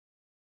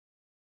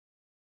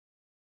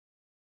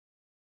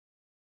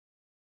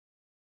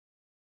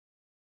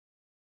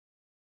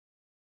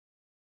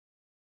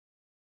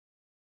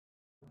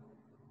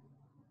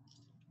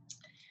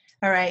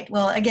All right.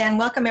 Well, again,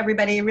 welcome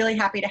everybody. Really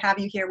happy to have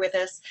you here with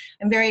us.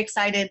 I'm very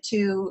excited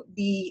to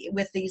be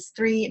with these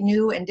three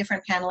new and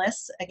different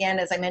panelists. Again,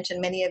 as I mentioned,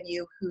 many of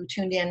you who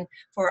tuned in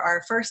for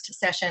our first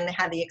session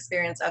had the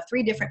experience of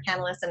three different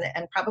panelists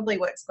and probably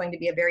what's going to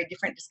be a very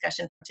different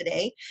discussion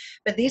today.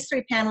 But these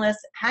three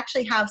panelists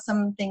actually have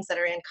some things that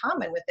are in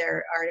common with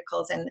their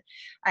articles, and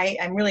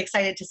I'm really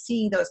excited to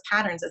see those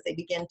patterns as they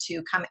begin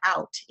to come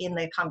out in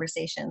the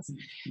conversations.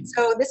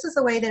 So this is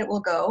the way that it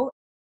will go.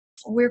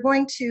 We're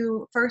going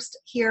to first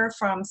hear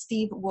from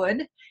Steve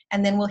Wood,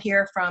 and then we'll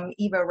hear from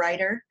Eva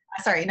Ryder.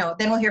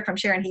 Then we'll hear from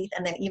Sharon Heath,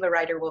 and then Eva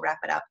Ryder will wrap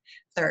it up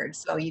third.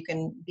 So you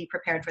can be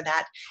prepared for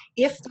that.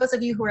 If those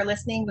of you who are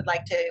listening would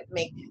like to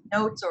make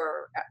notes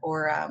or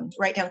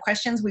write down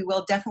questions, we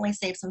will definitely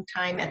save some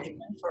time at the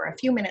end for a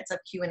few minutes of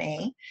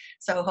Q&A.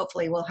 So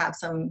hopefully we'll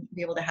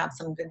be able to have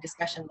some good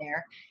discussion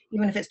there,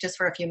 even if it's just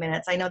for a few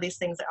minutes. I know these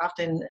things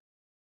often,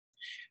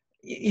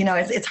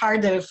 it's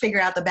hard to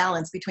figure out the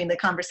balance between the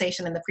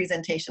conversation and the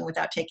presentation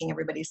without taking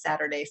everybody's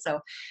Saturday. So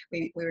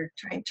we're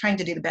trying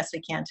to do the best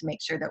we can to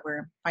make sure that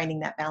we're finding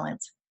that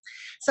balance.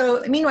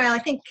 So meanwhile, I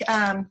think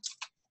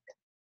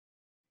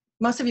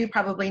most of you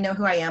probably know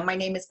who I am. My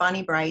name is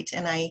Bonnie Bright,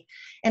 and I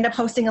end up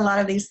hosting a lot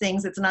of these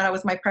things. It's not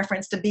always my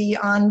preference to be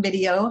on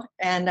video,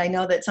 and I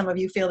know that some of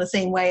you feel the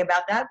same way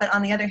about that. But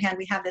on the other hand,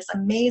 we have this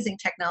amazing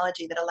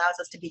technology that allows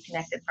us to be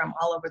connected from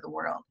all over the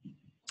world.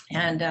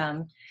 And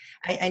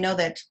I know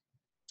that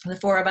the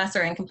four of us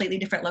are in completely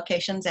different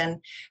locations, and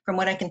from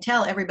what I can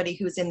tell, everybody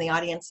who's in the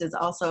audience is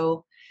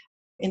also,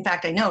 in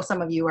fact, I know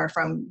some of you are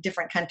from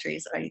different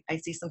countries. I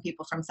see some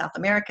people from South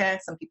America,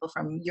 some people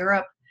from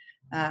Europe,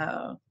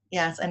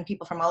 yes, and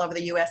people from all over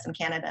the US and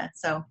Canada.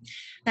 So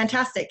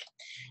fantastic.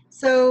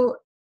 So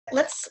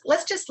let's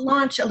just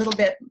launch a little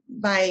bit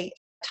by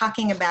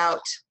talking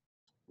about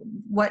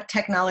what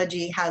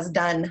technology has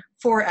done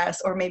for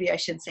us, or maybe I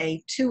should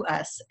say to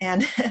us.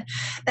 And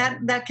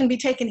that can be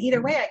taken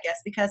either way, I guess,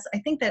 because I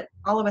think that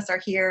all of us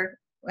are here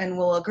and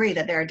will agree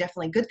that there are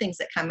definitely good things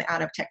that come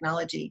out of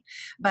technology.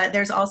 But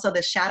there's also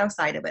the shadow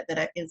side of it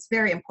that is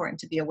very important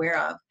to be aware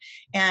of.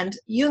 And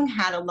Jung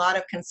had a lot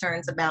of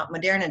concerns about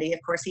modernity. Of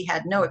course, he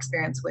had no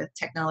experience with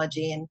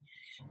technology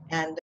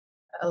and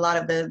a lot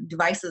of the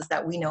devices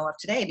that we know of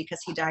today,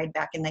 because he died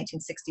back in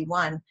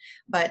 1961.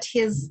 But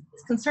his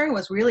concern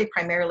was really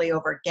primarily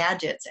over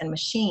gadgets and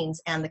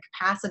machines and the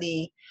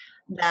capacity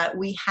that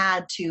we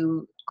had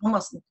to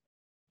almost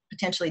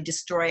potentially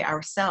destroy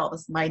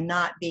ourselves by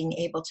not being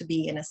able to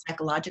be in a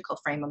psychological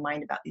frame of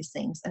mind about these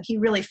things. And he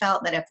really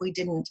felt that if we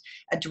didn't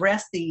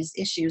address these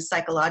issues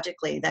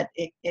psychologically, that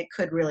it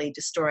could really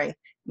destroy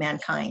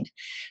mankind.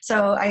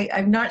 So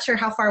I'm not sure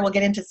how far we'll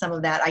get into some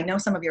of that. I know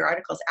some of your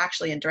articles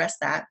actually address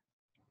that,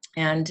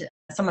 and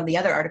some of the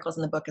other articles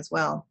in the book as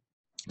well.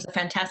 There's a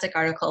fantastic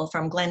article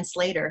from Glenn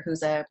Slater,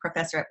 who's a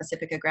professor at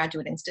Pacifica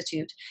Graduate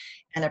Institute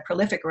and a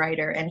prolific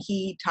writer, and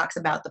he talks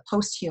about the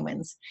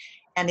post-humans.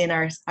 And in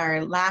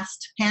our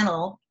last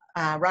panel,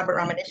 Robert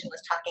Ramanishan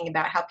was talking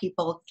about how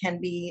people can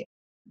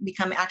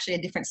become actually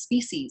a different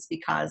species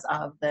because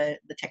of the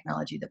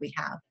technology that we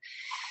have.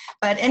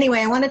 But anyway,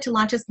 I wanted to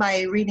launch us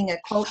by reading a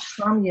quote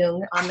from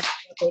Jung on the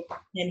topic,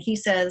 and he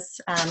says,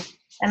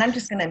 and I'm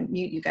just going to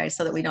mute you guys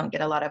so that we don't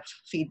get a lot of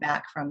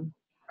feedback from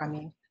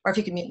you. Or if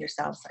you can mute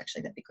yourselves,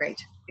 actually, that'd be great.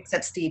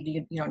 Except Steve,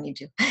 you don't need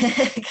to,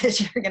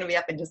 because you're going to be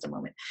up in just a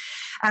moment.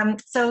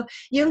 So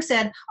Jung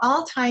said,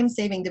 all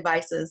time-saving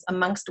devices,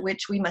 amongst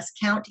which we must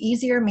count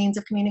easier means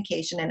of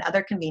communication and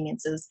other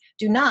conveniences,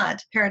 do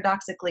not,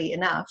 paradoxically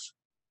enough,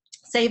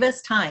 save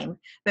us time,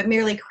 but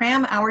merely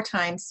cram our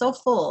time so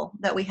full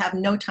that we have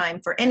no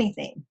time for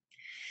anything.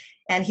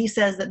 And he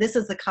says that this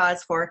is the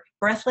cause for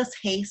breathless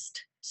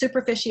haste,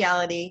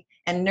 superficiality,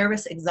 and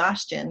nervous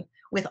exhaustion,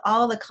 with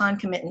all the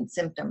concomitant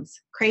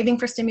symptoms: craving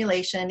for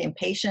stimulation,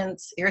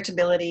 impatience,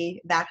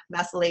 irritability,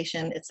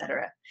 vacillation,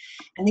 etc.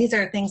 And these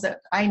are things that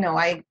I know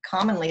I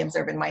commonly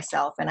observe in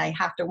myself, and I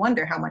have to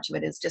wonder how much of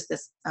it is just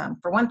this,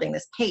 for one thing,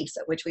 this pace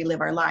at which we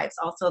live our lives.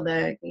 Also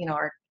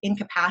our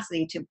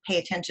incapacity to pay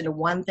attention to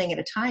one thing at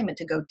a time and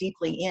to go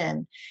deeply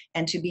in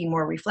and to be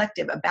more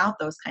reflective about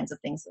those kinds of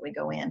things that we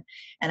go in.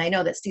 And I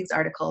know that Steve's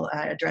article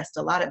addressed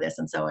a lot of this,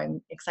 and so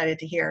I'm excited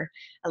to hear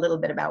a little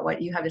bit about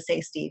what you have to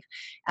say, Steve.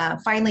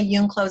 Finally,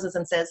 Jung closes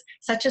and says,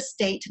 such a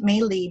state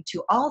may lead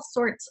to all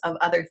sorts of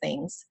other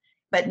things,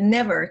 but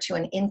never to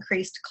an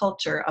increased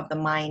culture of the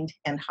mind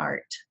and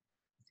heart.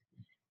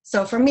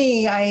 So for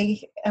me,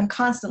 I am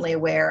constantly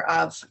aware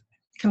of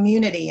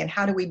community and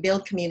how do we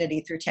build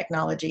community through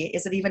technology.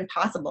 Is it even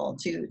possible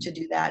to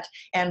do that?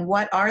 And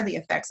what are the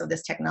effects of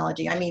this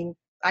technology? I mean,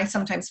 I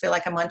sometimes feel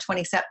like I'm on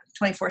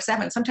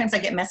 24/7. Sometimes I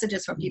get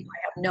messages from people.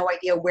 I have no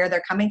idea where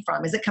they're coming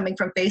from. Is it coming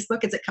from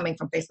Facebook? Is it coming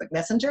from Facebook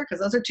Messenger? Because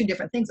those are two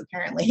different things,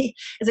 apparently.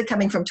 Is it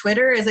coming from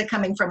Twitter? Is it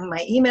coming from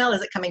my email?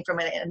 Is it coming from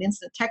an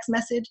instant text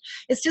message?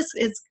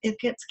 It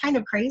gets kind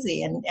of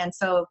crazy. And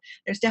so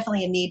there's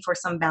definitely a need for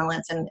some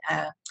balance and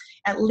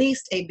at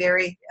least a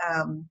very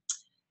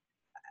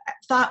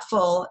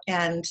thoughtful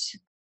and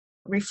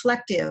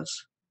reflective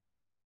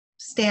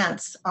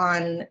stance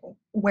on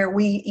where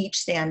we each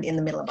stand in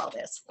the middle of all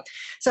this.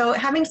 So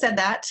having said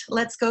that,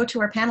 let's go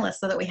to our panelists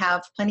so that we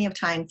have plenty of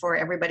time for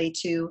everybody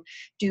to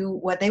do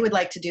what they would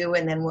like to do,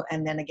 and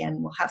then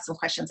again, we'll have some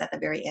questions at the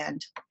very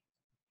end.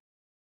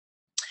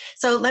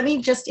 So let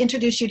me just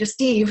introduce you to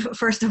Steve,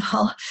 first of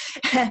all.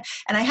 And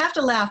I have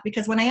to laugh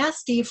because when I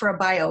asked Steve for a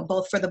bio,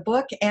 both for the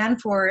book and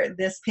for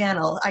this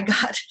panel, I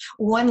got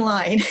one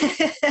line.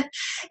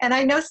 And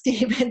I know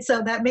Steve, and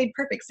so that made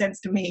perfect sense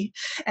to me.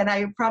 And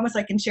I promise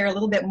I can share a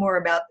little bit more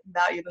about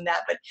you than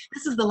that. But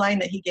this is the line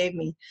that he gave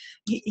me.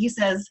 He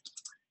says,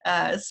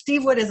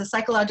 Steve Wood is a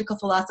psychological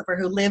philosopher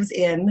who lives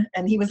in,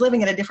 and he was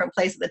living in a different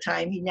place at the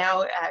time. He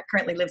now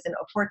currently lives in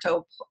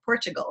Oporto,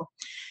 Portugal.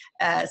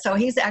 So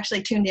he's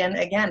actually tuned in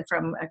again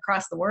from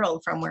across the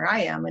world from where I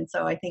am. And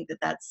so I think that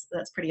that's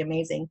pretty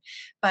amazing.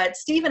 But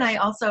Steve and I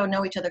also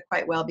know each other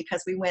quite well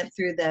because we went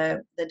through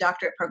the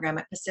doctorate program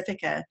at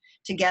Pacifica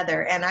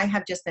together. And I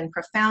have just been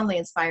profoundly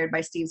inspired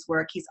by Steve's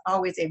work. He's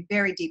always a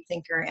very deep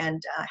thinker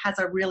and has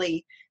a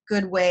really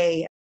good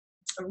way,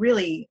 a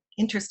really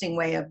interesting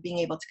way of being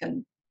able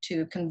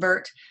to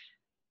convert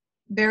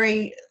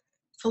very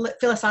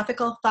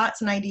philosophical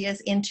thoughts and ideas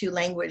into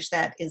language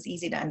that is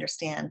easy to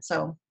understand.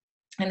 So,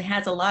 and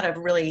has a lot of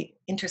really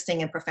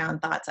interesting and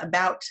profound thoughts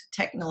about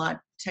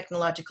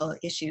technological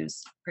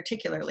issues,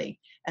 particularly,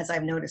 as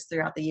I've noticed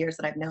throughout the years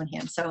that I've known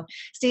him. So,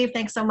 Steve,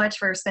 thanks so much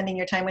for spending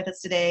your time with us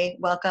today.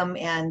 Welcome,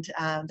 and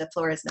the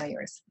floor is now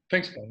yours.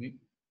 Thanks, Bonnie.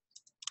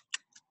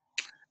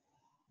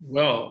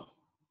 Well,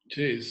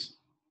 geez,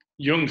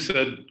 Jung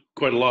said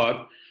quite a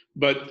lot,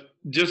 but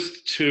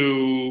just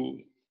to,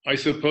 I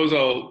suppose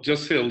I'll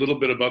just say a little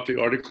bit about the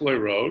article I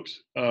wrote.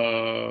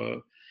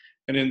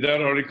 And in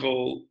that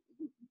article,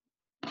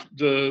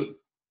 the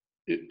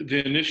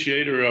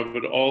initiator of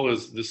it all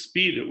is the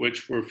speed at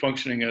which we're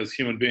functioning as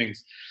human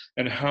beings,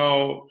 and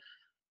how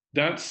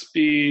that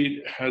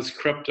speed has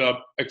crept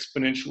up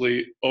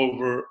exponentially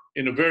over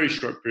in a very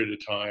short period of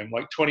time.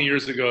 Like 20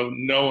 years ago,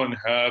 no one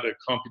had a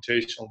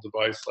computational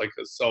device like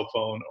a cell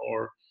phone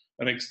or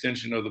an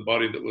extension of the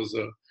body that was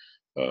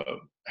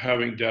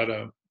having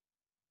data.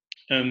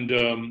 And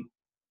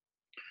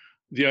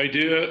the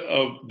idea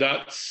of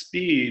that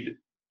speed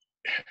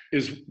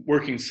is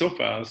working so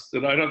fast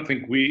that I don't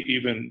think we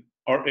even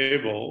are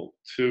able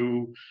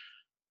to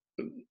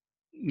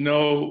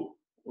know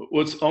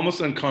what's almost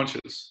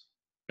unconscious.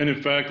 And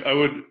in fact, I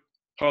would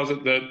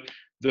posit that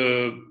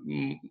the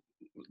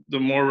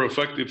more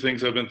reflective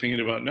things I've been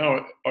thinking about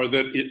now are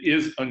that it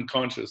is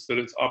unconscious, that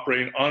it's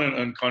operating on an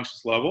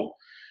unconscious level,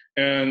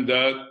 and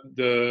that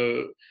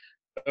the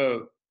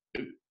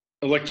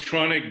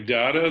electronic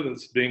data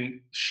that's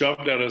being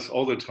shoved at us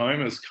all the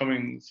time is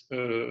coming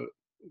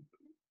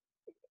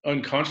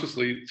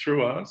unconsciously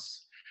through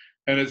us,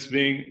 and it's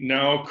being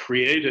now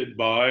created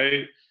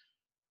by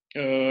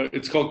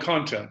it's called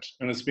content,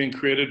 and it's being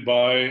created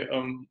by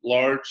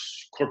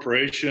large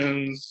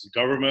corporations,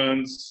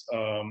 governments,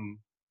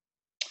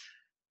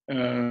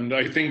 and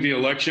I think the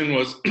election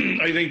was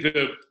I think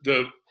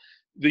the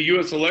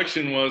US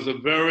election was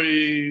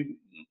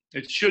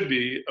it should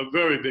be a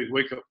very big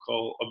wake-up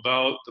call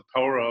about the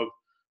power of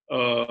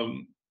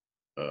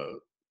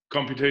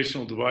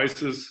computational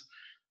devices,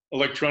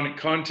 electronic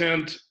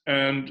content,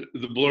 and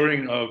the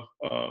blurring of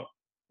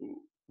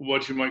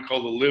what you might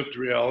call the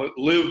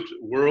lived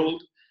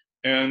world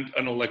and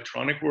an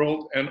electronic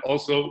world, and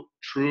also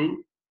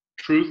truth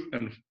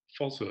and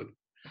falsehood.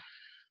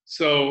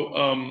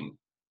 So,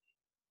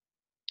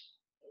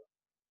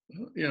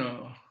 you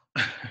know,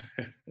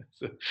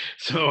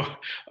 so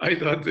I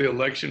thought the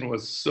election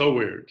was so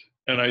weird.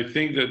 And I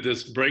think that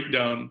this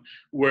breakdown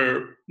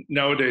where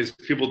nowadays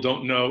people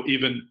don't know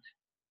even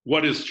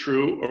what is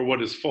true or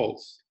what is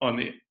false on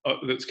the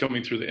that's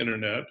coming through the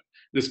internet,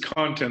 this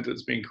content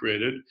that's being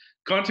created.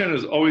 Content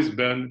has always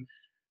been,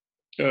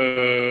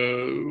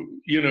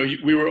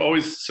 we were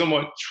always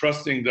somewhat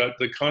trusting that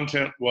the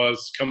content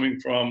was coming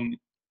from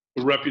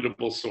a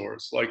reputable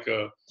source, like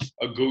a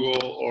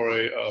Google or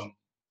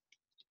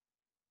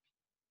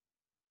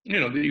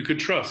that you could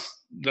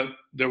trust, that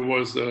there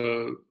was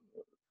a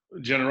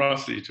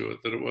generosity to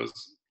it, that it was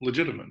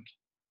legitimate.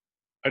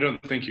 I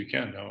don't think you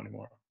can now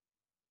anymore.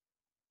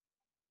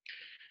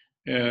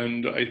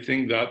 And I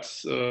think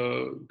that's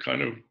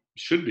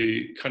should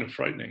be kind of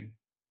frightening.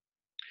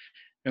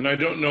 And I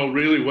don't know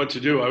really what to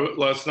do.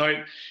 Last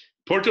night,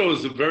 Porto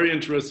is a very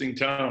interesting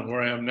town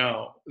where I am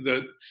now,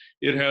 that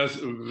it has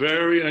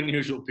very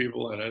unusual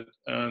people in it,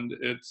 and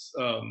it's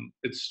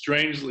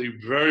strangely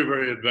very,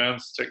 very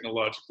advanced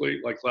technologically.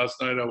 Like last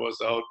night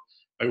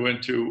I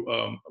went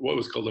to what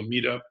was called a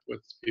meetup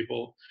with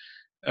people,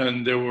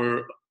 and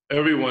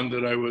everyone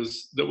that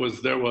was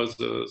there was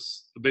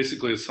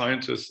basically a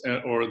scientist,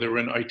 or they were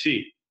in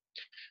IT.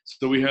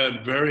 So we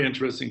had very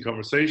interesting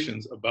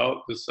conversations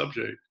about this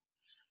subject.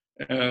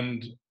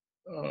 And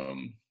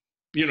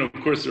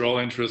of course they're all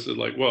interested,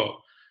 like,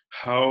 well,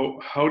 how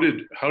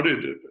did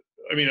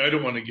I mean, I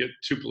don't want to get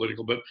too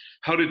political, but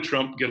how did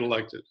Trump get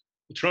elected?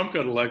 Trump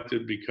got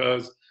elected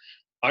because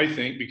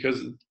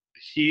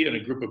he and a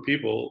group of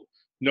people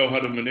know how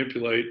to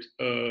manipulate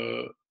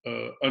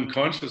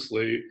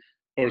unconsciously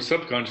or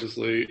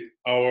subconsciously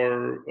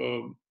our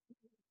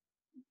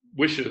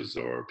wishes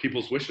or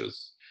people's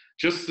wishes.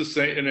 Just the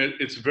same, and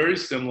it's very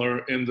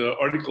similar in the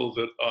article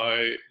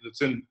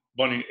that's in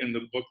Bonnie, in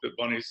the book that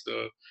Bonnie's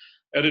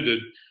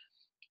edited.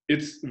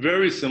 It's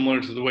very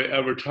similar to the way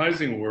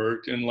advertising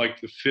worked in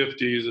like the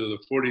 50s or the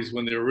 40s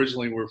when they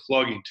originally were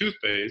flogging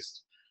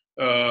toothpaste.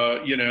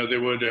 They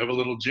would have a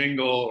little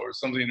jingle or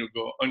something to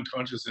go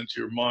unconscious into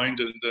your mind,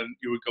 and then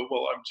you would go,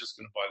 well, I'm just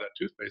going to buy that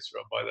toothpaste or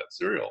I'll buy that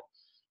cereal.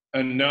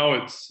 And now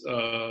it's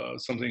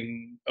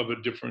something of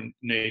a different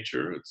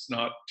nature. It's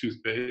not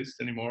toothpaste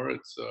anymore.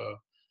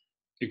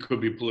 It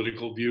could be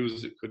political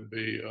views. It could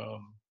be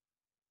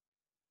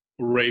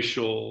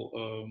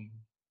racial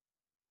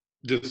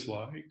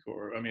dislike,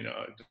 or I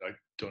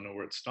don't know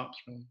where it stops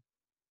really.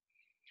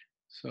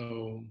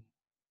 So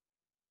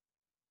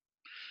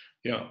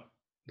yeah,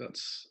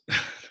 that's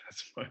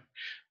my.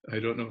 I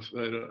don't know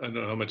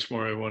how much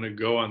more I want to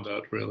go on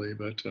that really,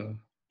 but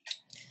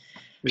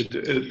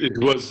it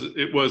was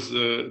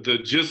the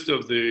gist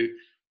of the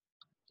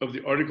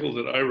article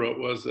that I wrote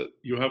was that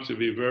you have to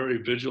be very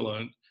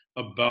vigilant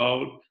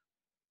about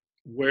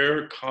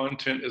where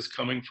content is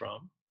coming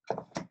from.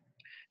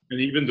 And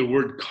even the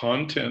word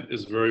content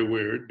is very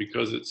weird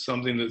because it's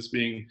something that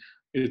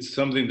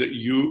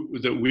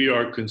we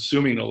are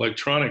consuming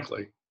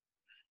electronically.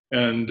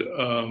 And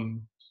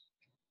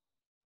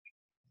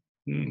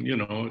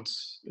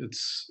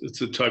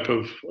it's a type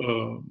of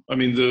the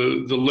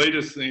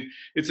latest thing.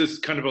 It's this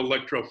kind of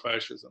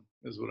electro-fascism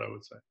is what I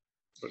would say.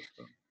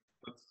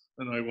 But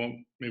and I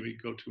won't maybe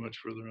go too much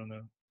further on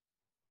that.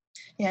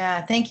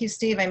 Yeah, thank you,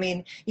 Steve. I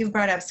mean, you've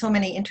brought up so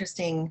many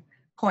interesting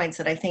points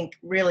that I think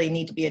really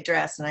need to be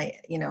addressed.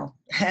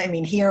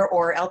 And here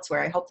or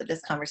elsewhere, I hope that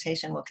this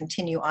conversation will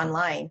continue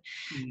online.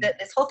 That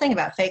this whole thing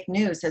about fake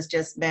news has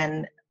just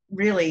been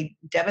really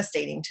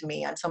devastating to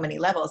me on so many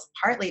levels,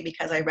 partly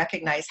because I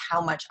recognize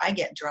how much I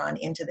get drawn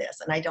into this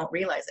and I don't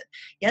realize it.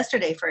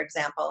 Yesterday, for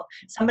example,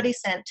 somebody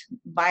sent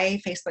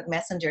by Facebook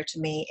Messenger to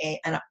me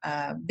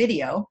a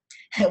video,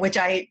 which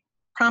I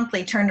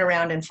promptly turned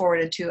around and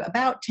forwarded to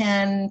about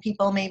 10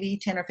 people, maybe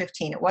 10 or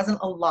 15. It wasn't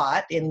a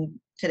lot in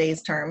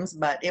today's terms,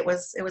 but it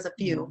was a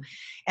few.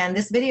 And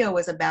this video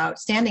was about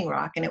Standing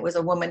Rock, and it was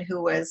a woman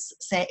who was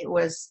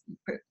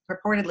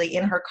purportedly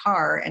in her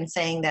car and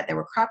saying that there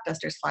were crop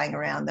dusters flying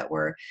around that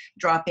were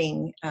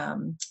dropping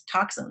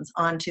toxins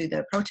onto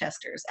the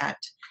protesters at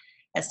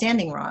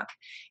Standing Rock.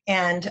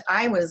 And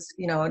I was,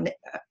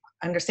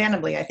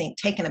 understandably, I think,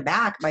 taken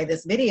aback by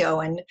this video.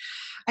 And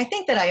I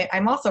think that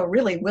I'm also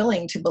really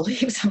willing to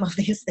believe some of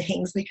these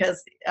things because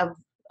of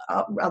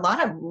a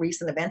lot of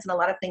recent events and a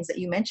lot of things that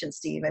you mentioned,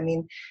 Steve. I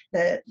mean,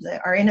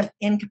 our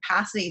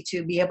incapacity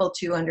to be able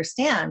to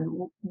understand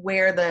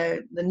where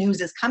the news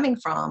is coming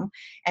from,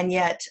 and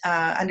yet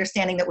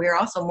understanding that we are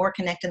also more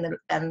connected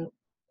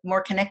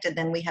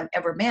than we have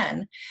ever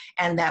been,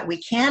 and that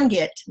we can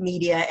get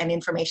media and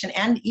information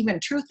and even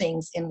true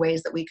things in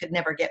ways that we could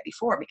never get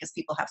before because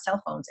people have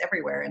cell phones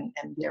everywhere. And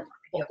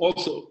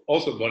also,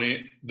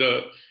 Bonnie,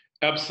 the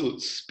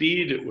absolute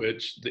speed at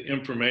which the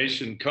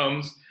information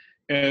comes,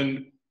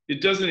 and it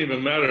doesn't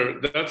even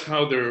matter. That's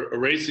how they're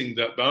erasing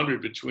that boundary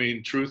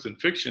between truth and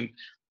fiction.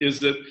 Is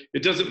that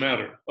it doesn't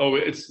matter.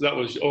 That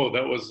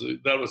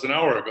was an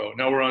hour ago.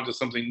 Now we're on to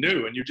something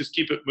new, and you just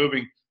keep it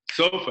moving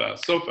so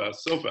fast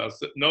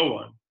that no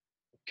one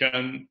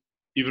can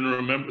even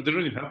remember. They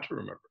don't even have to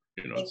remember.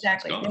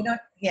 Exactly.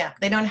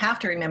 They don't have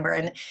to remember.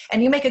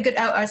 And you make a good,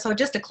 so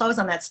just to close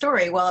on that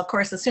story, well, of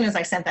course, as soon as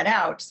I sent that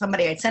out,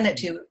 somebody I'd sent it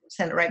to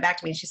sent it right back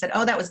to me. And she said,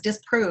 oh, that was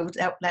disproved.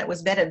 That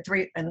was vetted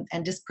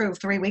and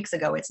disproved 3 weeks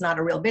ago. It's not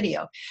a real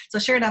video. So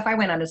sure enough, I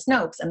went on to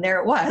Snopes, and there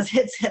it was.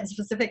 It said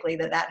specifically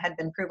that had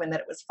been proven that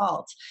it was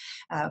false.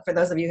 For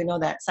those of you who know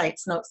that site,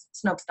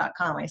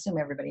 Snopes.com, I assume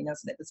everybody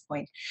knows it at this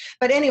point.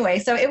 But anyway,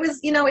 so it was,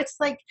 it's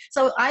like,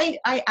 so I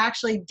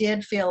actually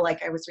did feel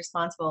like I was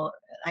responsible.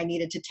 I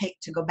needed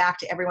to go back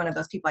to every one of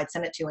those people I'd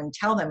sent it to and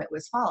tell them it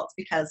was false,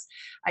 because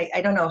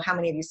I don't know how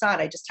many of you saw it.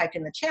 I just typed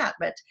in the chat,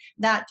 but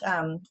that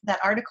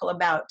article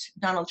about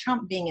Donald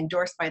Trump being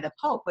endorsed by the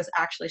Pope was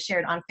actually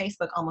shared on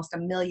Facebook almost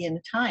 1 million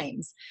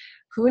times.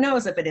 Who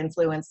knows if it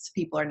influenced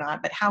people or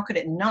not, but how could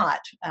it not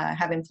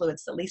have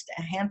influenced at least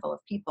a handful of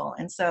people?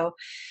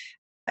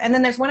 And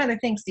then there's one other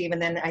thing, Steve,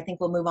 and then I think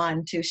we'll move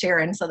on to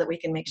Sharon so that we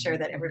can make sure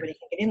that everybody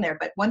can get in there.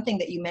 But one thing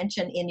that you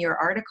mentioned in your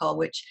article,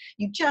 which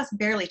you just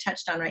barely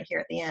touched on right here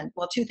at the end,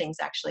 well, two things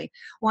actually.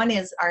 One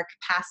is our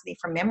capacity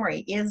for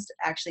memory is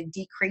actually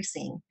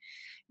decreasing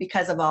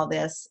because of all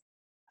this.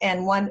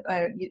 And one,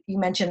 you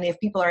mentioned if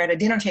people are at a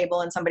dinner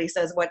table and somebody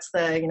says, what's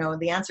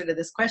the answer to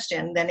this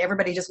question, then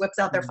everybody just whips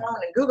out their phone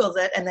and Googles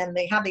it, and then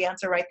they have the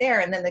answer right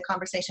there, and then the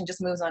conversation just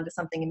moves on to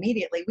something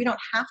immediately. We don't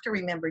have to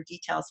remember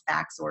details,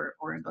 facts, or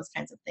those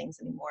kinds of things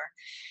anymore.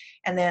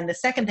 And then the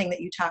second thing that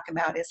you talk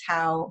about is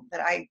how, that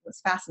I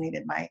was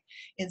fascinated by,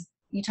 is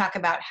you talk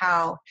about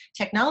how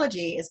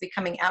technology is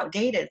becoming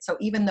outdated. So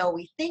even though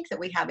we think that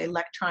we have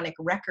electronic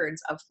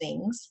records of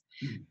things,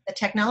 the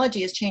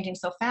technology is changing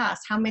so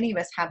fast. How many of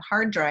us have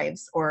hard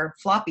drives or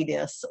floppy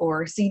disks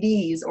or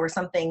CDs or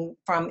something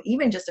from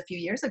even just a few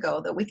years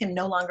ago that we can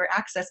no longer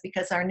access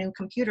because our new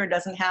computer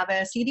doesn't have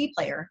a CD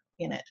player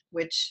in it,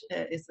 which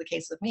is the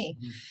case with me.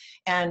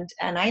 And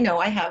I know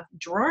I have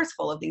drawers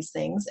full of these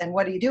things, and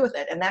what do you do with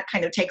it? And that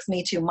kind of takes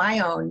me to my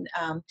own.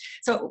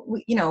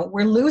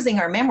 We're losing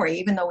our memory,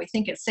 even though we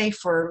think it's safe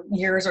for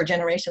years or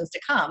generations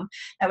to come.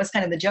 That was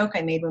kind of the joke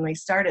I made when we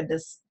started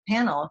this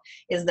panel,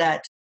 is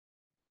that,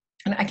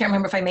 and I can't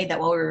remember if I made that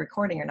while we were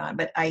recording or not,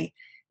 but I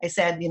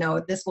said,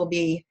 this will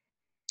be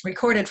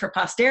recorded for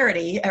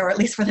posterity, or at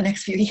least for the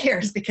next few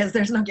years, because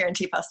there's no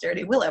guarantee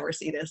posterity will ever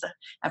see this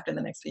after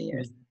the next few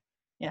years.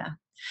 Yeah.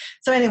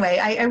 So anyway,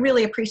 I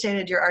really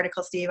appreciated your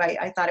article, Steve.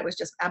 I thought it was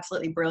just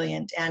absolutely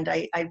brilliant. And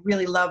I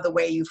really love the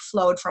way you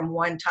flowed from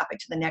one topic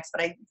to the next,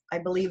 but I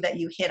believe that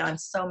you hit on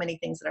so many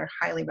things that are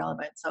highly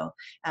relevant. So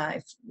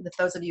if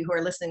those of you who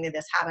are listening to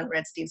this haven't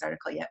read Steve's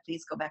article yet,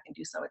 please go back and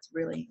do so. It's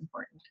really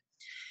important.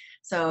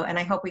 So, and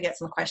I hope we get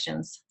some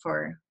questions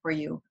for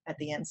you at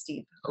the end,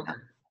 Steve. Okay.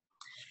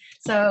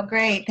 So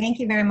great, thank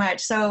you very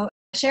much. So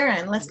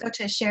Sharon, let's go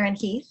to Sharon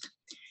Heath.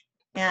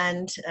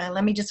 And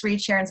let me just read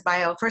Sharon's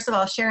bio. First of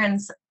all,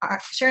 Sharon's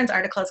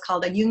article is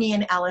called A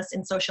Jungian Alice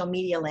in Social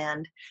Media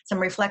Land, Some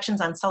Reflections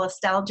on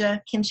Solastalgia,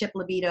 Kinship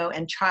Libido,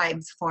 and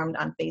Tribes Formed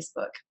on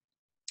Facebook.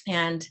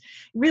 And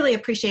really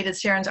appreciated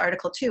Sharon's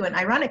article too. And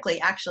ironically,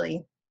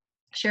 actually,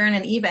 Sharon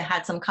and Eva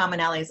had some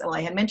commonalities. Well,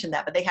 I had mentioned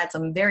that, but they had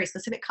some very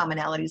specific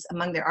commonalities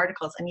among their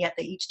articles, and yet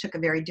they each took a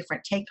very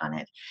different take on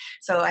it.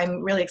 So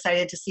I'm really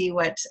excited to see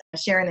what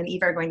Sharon and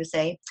Eva are going to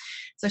say.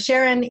 So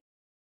Sharon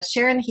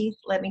Heath,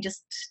 let me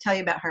just tell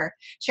you about her.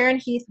 Sharon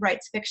Heath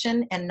writes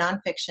fiction and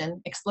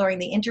nonfiction, exploring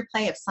the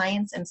interplay of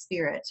science and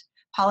spirit,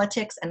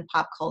 politics and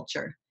pop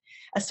culture.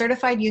 A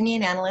certified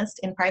Jungian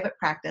analyst in private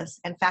practice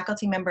and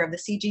faculty member of the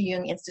C.G.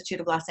 Jung Institute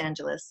of Los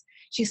Angeles,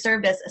 she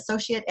served as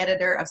associate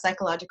editor of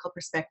Psychological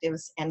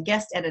Perspectives and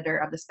guest editor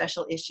of the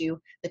special issue,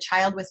 The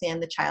Child Within,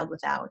 The Child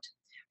Without.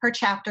 Her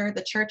chapter,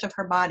 The Church of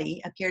Her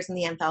Body, appears in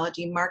the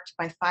anthology Marked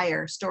by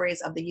Fire,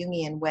 Stories of the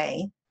Jungian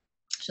Way.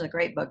 Which is a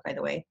great book, by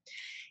the way.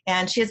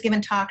 And she has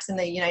given talks in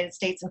the United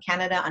States and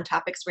Canada on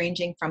topics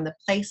ranging from the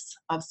place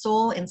of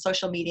soul in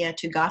social media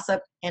to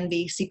gossip,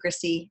 envy,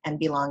 secrecy, and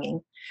belonging.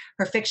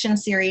 Her fiction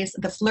series,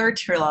 The Fleur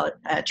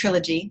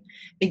Trilogy,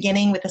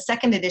 beginning with the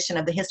second edition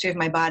of The History of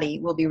My Body,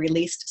 will be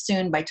released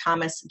soon by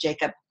Thomas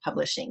Jacob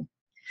Publishing.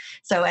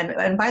 So,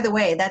 and by the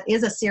way, that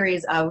is a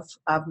series of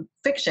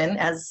fiction,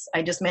 as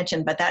I just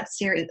mentioned, but that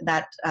series,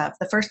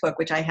 the first book,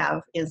 which I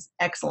have, is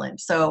excellent.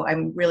 So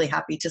I'm really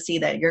happy to see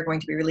that you're going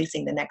to be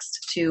releasing the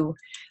next two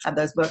of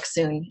those books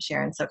soon,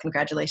 Sharon. So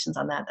congratulations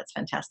on that. That's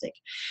fantastic.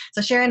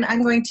 So Sharon,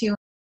 I'm going to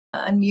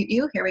unmute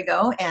you. Here we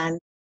go. And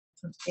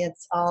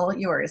it's all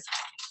yours.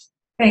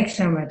 Thanks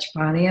so much,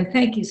 Bonnie. And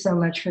thank you so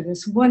much for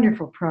this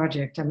wonderful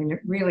project. I mean,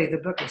 really, the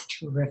book is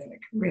terrific,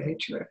 really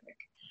terrific.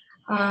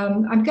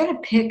 I'm going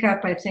to pick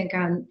up, I think,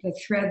 on the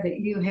thread that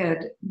you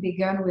had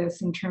begun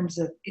with in terms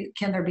of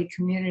can there be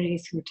community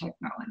through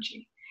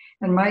technology?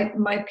 And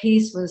my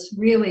piece was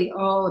really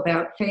all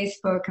about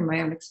Facebook and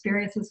my own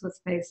experiences with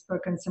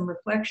Facebook and some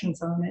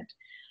reflections on it.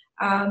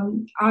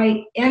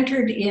 I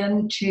entered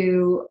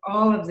into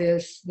all of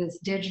this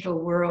digital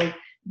world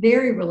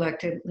very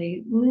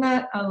reluctantly,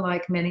 not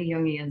unlike many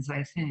Jungians,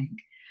 I think.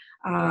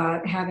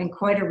 Having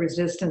quite a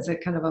resistance, a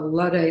kind of a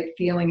Luddite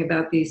feeling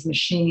about these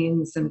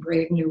machines and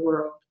Brave New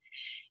World.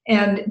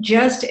 And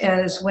just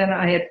as when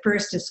I had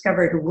first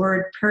discovered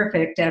Word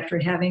Perfect after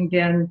having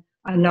been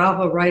a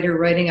novel writer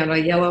writing on a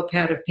yellow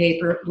pad of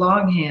paper,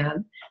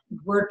 longhand,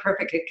 Word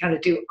Perfect could kind of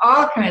do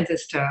all kinds of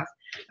stuff.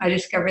 I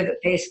discovered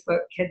that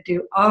Facebook could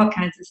do all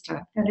kinds of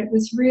stuff, and it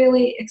was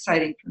really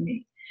exciting for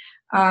me.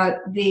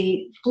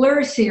 The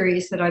Fleur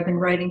series that I've been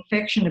writing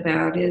fiction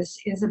about is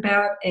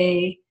about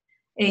a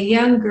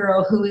young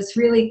girl who is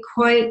really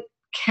quite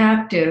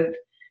captive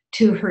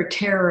to her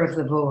terror of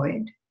the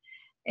void.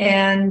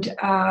 And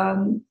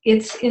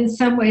it's in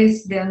some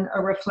ways been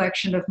a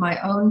reflection of my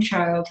own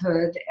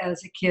childhood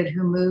as a kid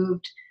who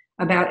moved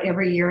about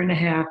every year and a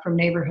half from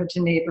neighborhood to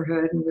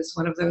neighborhood and was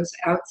one of those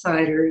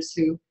outsiders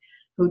who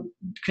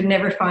could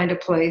never find a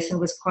place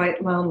and was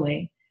quite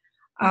lonely.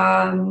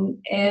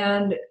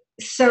 And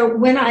so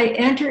when I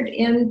entered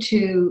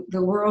into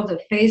the world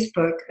of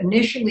Facebook,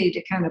 initially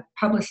to kind of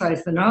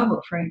publicize the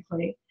novel,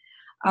 frankly,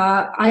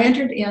 I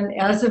entered in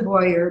as a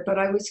voyeur, but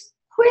I was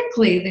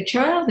quickly, the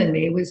child in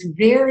me was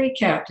very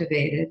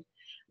captivated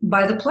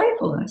by the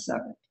playfulness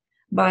of it,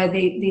 by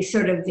the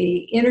sort of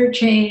the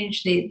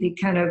interchange, the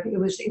kind of, it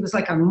was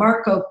like a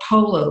Marco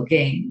Polo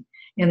game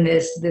in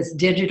this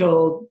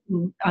digital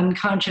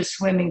unconscious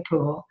swimming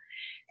pool.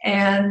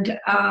 And,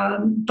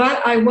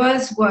 but I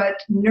was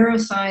what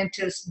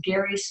neuroscientist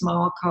Gary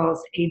Small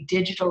calls a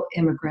digital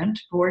immigrant,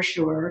 for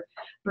sure,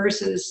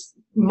 versus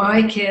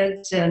my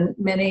kids and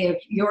many of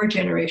your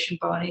generation,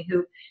 Bonnie,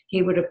 who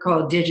he would have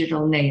called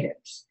digital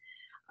natives.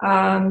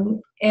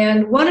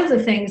 And one of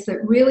the things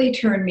that really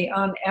turned me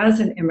on as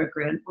an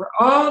immigrant were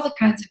all the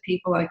kinds of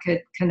people I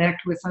could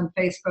connect with on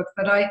Facebook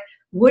that I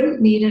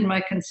wouldn't meet in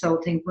my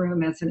consulting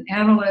room as an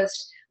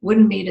analyst,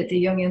 wouldn't meet at the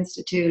Jung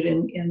Institute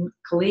in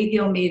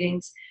collegial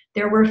meetings.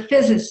 There were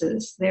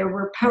physicists, there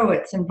were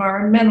poets,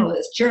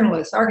 environmentalists,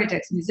 journalists,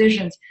 architects,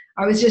 musicians.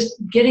 I was just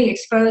getting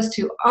exposed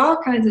to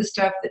all kinds of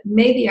stuff that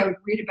maybe I would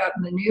read about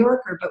in the New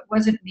Yorker, but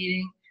wasn't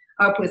meeting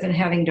up with and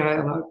having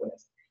dialogue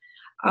with.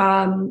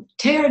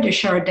 Teilhard de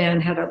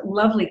Chardin had a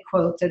lovely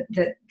quote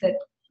that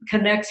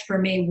connects for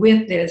me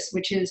with this,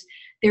 which is,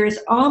 there is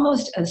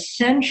almost a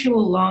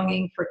sensual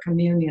longing for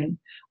communion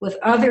with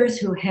others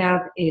who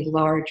have a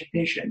large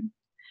vision.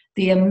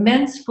 The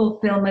immense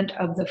fulfillment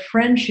of the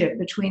friendship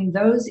between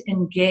those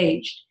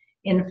engaged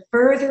in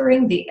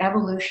furthering the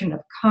evolution of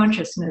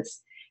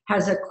consciousness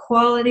has a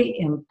quality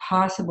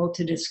impossible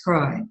to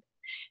describe.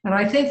 And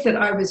I think that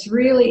I was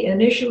really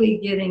initially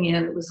getting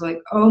in, it was like,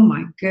 oh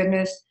my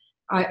goodness,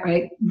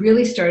 I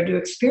really started to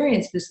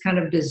experience this kind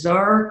of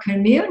bizarre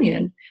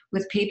communion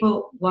with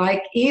people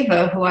like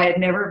Eva, who I had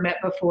never met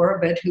before,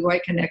 but who I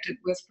connected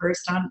with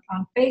first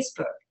on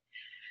Facebook.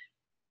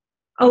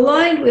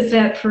 Aligned with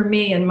that for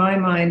me, in my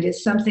mind,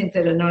 is something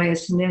that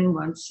Anais Nin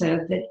once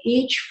said, that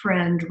each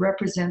friend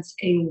represents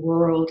a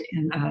world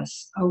in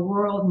us, a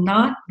world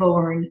not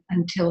born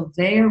until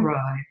they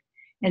arrive,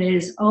 and it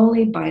is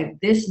only by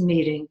this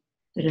meeting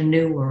that a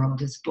new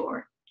world is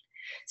born.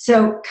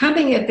 So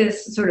coming at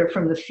this sort of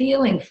from the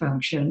feeling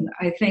function,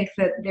 I think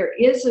that there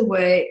is a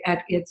way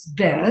at its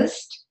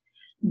best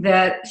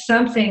that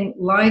something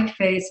like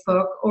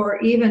Facebook, or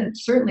even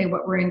certainly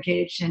what we're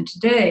engaged in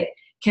today,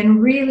 can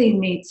really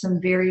meet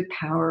some very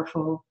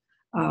powerful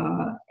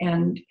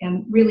and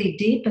really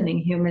deepening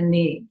human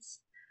needs.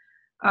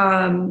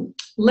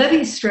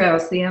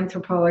 Levi-Strauss, the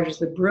anthropologist,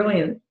 the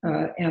brilliant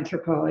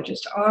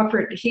anthropologist,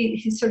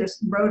 he sort of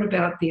wrote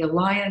about the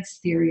alliance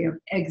theory of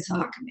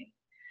exogamy.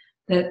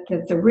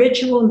 That the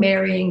ritual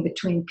marrying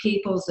between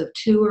peoples of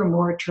two or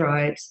more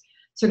tribes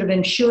sort of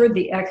ensured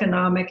the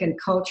economic and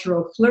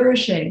cultural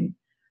flourishing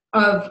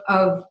of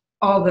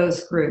all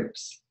those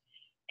groups.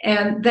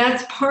 And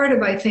that's part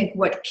of, I think,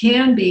 what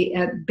can be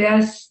at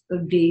best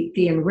the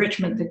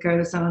enrichment that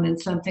goes on in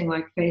something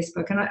like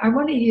Facebook. And I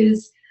want to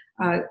use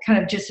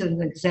kind of just as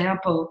an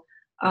example,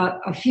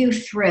 a few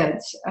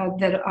threads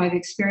that I've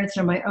experienced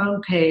on my own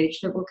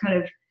page that will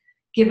kind of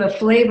give a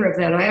flavor of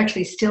that. I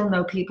actually still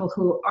know people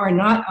who are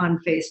not on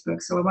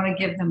Facebook, so I want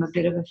to give them a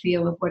bit of a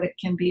feel of what it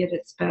can be at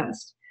its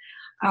best.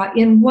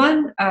 In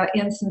one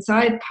instance,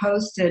 I had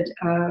posted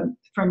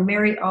from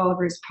Mary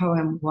Oliver's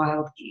poem,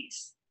 Wild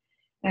Geese.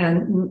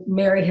 And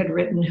Mary had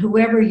written,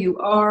 whoever you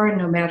are,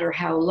 no matter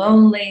how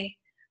lonely,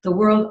 the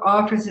world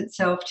offers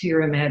itself to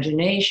your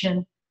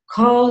imagination,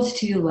 calls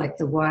to you like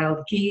the wild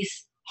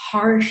geese,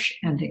 harsh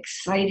and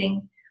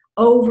exciting,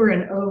 over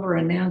and over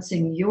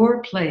announcing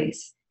your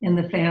place in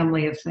the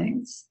family of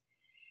things.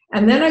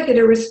 And then I get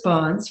a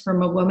response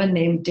from a woman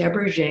named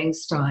Deborah Zhang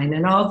Stein,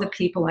 and all the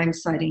people I'm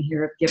citing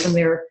here have given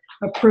their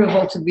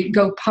approval to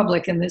go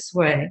public in this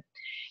way.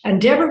 And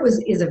Deborah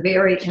is a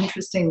very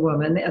interesting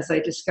woman, as I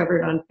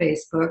discovered on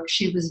Facebook.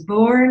 She was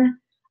born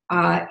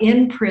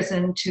in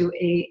prison to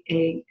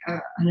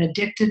an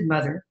addicted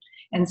mother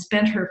and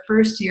spent her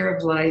first year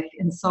of life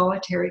in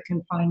solitary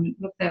confinement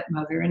with that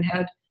mother, and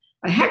had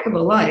a heck of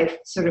a life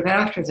sort of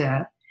after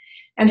that,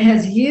 and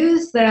has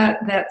used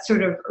that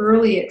sort of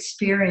early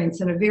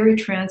experience in a very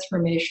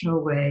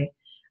transformational way.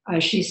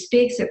 She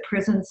speaks at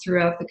prisons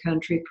throughout the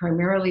country,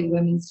 primarily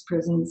women's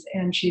prisons,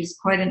 and she's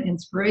quite an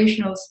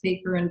inspirational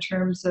speaker in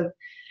terms of,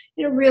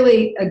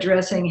 really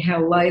addressing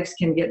how lives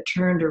can get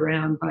turned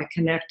around by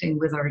connecting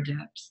with our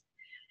depths.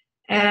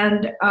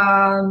 And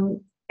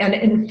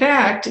in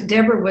fact,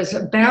 Deborah was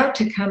about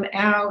to come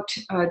out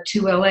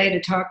to LA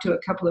to talk to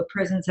a couple of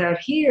prisons out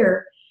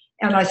here.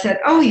 And I said,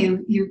 oh,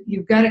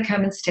 you've got to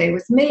come and stay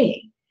with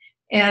me.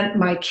 And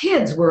my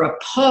kids were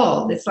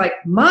appalled. It's like,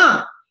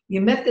 Mom, you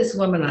met this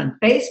woman on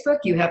Facebook.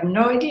 You have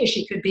no idea.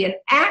 She could be an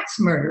axe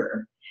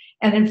murderer.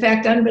 And in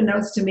fact,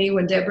 unbeknownst to me,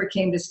 when Deborah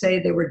came to stay,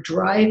 they were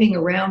driving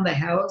around the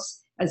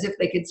house as if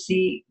they could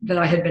see that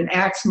I had been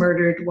axe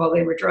murdered while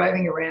they were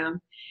driving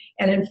around.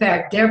 And in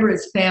fact,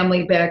 Deborah's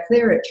family back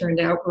there, it turned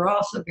out, were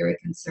also very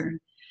concerned.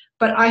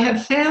 But I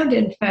have found,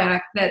 in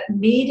fact, that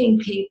meeting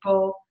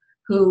people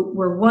who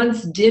were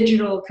once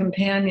digital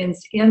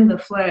companions in the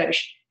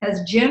flesh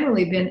has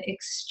generally been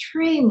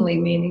extremely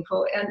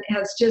meaningful and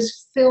has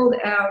just filled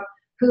out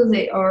who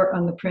they are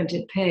on the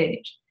printed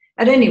page.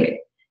 At any rate,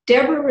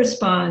 Deborah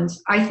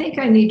responds, I think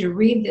I need to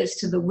read this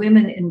to the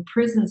women in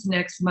prisons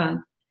next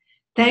month.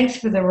 Thanks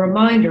for the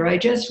reminder. I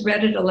just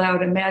read it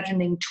aloud,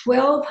 imagining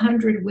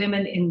 1,200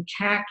 women in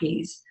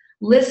khakis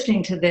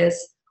listening to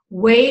this,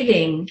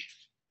 waiting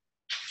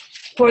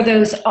for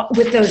those,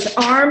 with those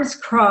arms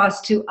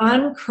crossed, to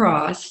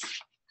uncross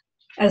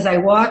as I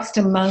walked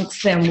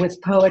amongst them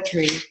with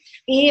poetry.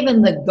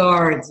 Even the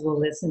guards will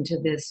listen to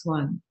this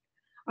one.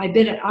 I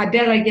bet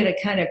I get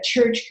a kind of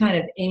church kind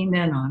of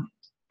amen on it.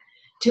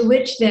 To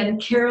which then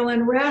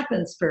Carolyn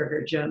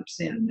Raffensperger jumps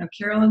in. Now,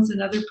 Carolyn's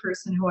another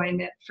person who I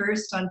met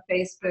first on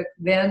Facebook,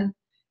 then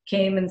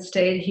came and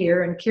stayed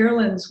here. And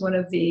Carolyn's one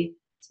of the,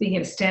 speaking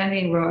of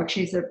Standing Rock,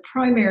 she's a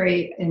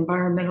primary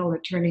environmental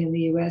attorney in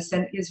the US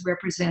and is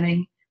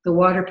representing the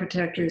water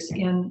protectors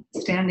in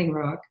Standing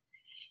Rock.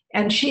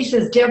 And she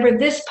says, Deborah,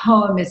 this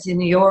poem is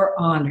in your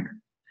honor.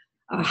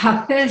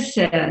 Hafez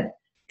said,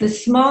 the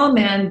small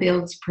man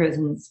builds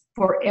prisons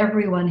for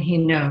everyone he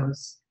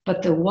knows,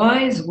 but the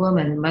wise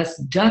woman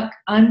must duck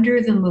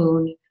under the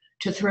moon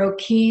to throw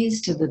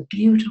keys to the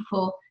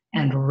beautiful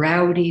and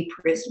rowdy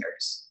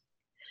prisoners.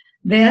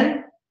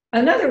 Then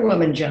another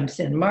woman jumps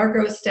in,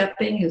 Margot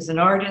Stepping, who's an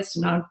artist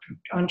and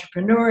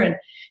entrepreneur, and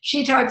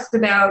she talks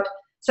about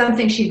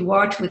something she'd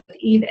watched with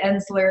Eve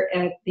Ensler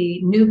at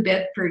the New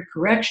Bedford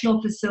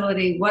Correctional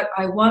Facility, What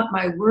I Want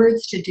My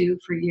Words to Do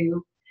for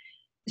You.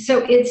 So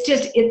it's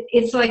just,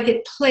 it's like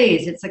it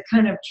plays. It's a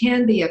kind of,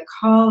 can be a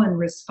call and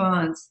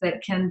response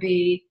that can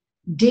be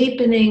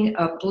deepening,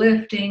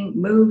 uplifting,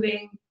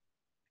 moving,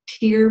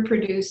 tear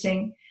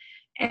producing.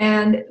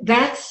 And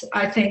that's,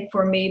 I think,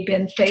 for me,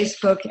 been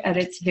Facebook at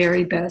its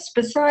very best,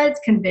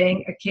 besides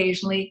conveying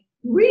occasionally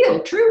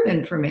real, true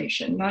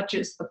information, not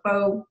just the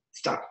faux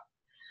stuff.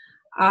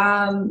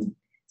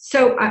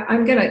 So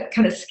I'm going to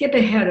kind of skip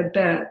ahead a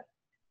bit.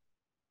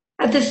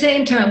 At the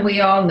same time,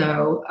 we all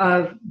know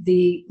of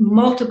the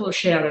multiple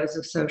shadows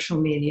of social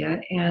media,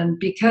 and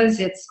because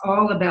it's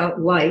all about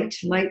light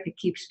that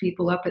keeps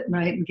people up at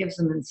night and gives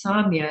them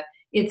insomnia,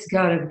 it's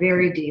got a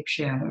very deep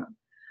shadow.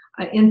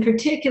 In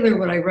particular,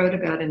 what I wrote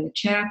about in the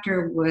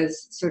chapter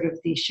was sort of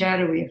the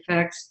shadowy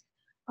effects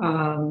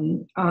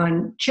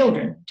on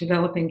children,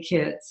 developing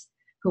kids,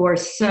 who are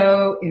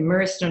so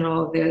immersed in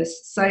all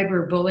this.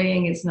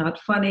 Cyberbullying is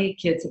not funny.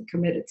 Kids have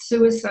committed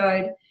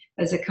suicide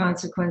as a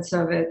consequence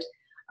of it.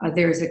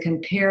 There's a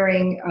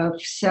comparing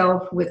of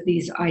self with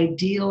these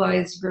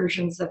idealized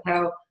versions of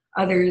how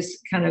others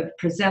kind of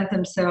present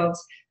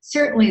themselves.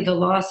 Certainly the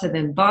loss of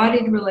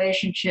embodied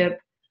relationship.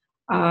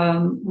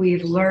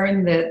 We've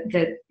learned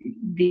that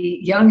the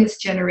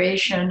youngest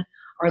generation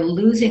are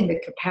losing the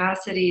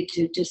capacity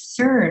to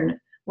discern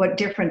what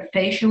different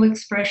facial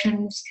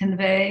expressions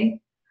convey,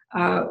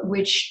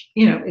 which,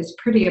 you know, is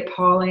pretty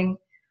appalling.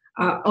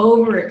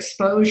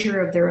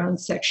 Overexposure of their own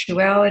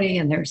sexuality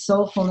and their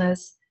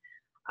soulfulness.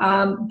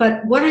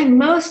 But what I'm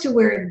most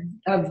aware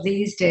of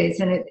these days,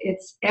 and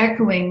it's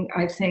echoing,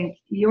 I think,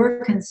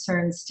 your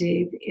concern,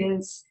 Steve,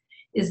 is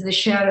the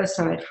shadow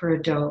side for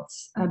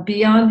adults.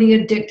 Beyond the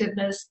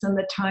addictiveness and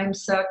the time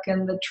suck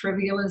and the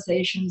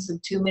trivializations of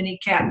too many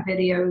cat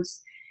videos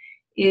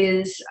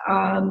is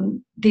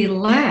the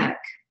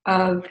lack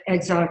of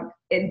exogamy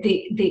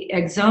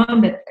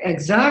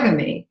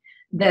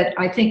that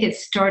I think it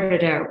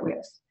started out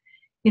with.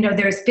 You know,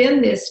 there's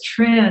been this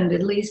trend,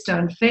 at least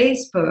on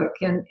Facebook,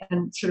 and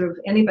sort of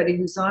anybody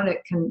who's on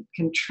it can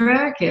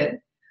track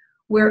it,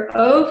 where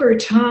over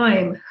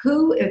time,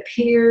 who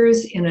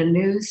appears in a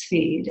news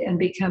feed and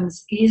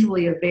becomes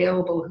easily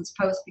available, whose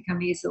posts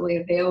become easily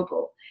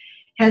available,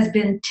 has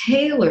been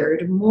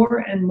tailored more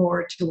and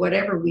more to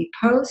whatever we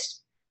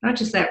post, not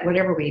just that,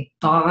 whatever we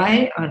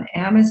buy on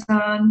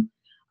Amazon.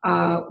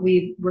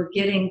 We're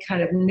getting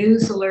kind of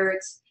news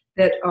alerts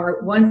that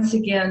are once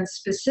again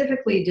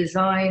specifically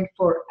designed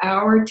for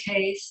our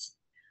tastes.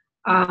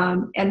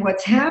 And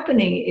what's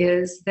happening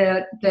is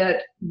that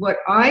what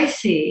I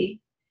see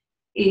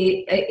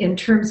in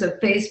terms of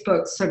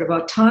Facebook's sort of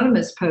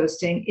autonomous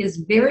posting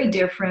is very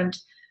different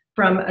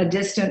from a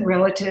distant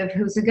relative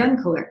who's a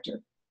gun collector.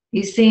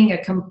 He's seeing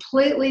a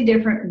completely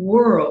different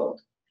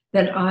world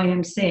than I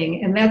am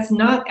seeing. And that's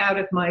not out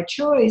of my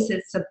choice.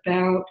 It's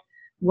about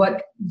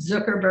what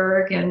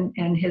Zuckerberg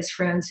and his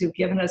friends who've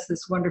given us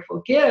this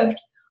wonderful gift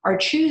are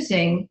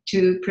choosing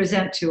to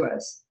present to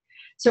us.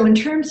 So in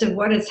terms of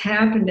what has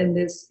happened in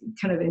this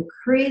kind of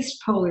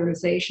increased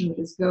polarization that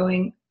is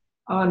going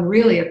on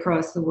really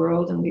across the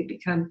world, and we've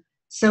become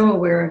so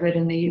aware of it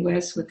in the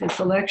US with this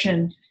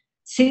election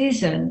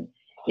season,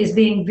 is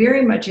being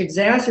very much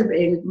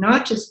exacerbated,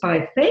 not just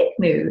by fake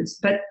news,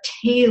 but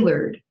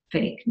tailored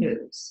fake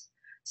news.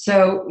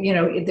 So, you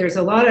know, there's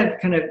a lot of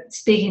kind of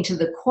speaking to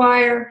the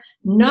choir,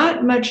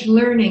 not much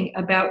learning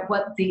about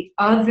what the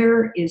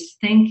other is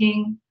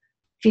thinking,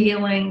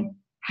 feeling,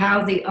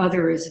 how the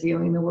other is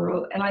viewing the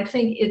world. And I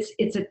think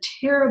it's a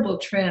terrible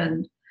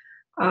trend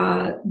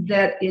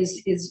that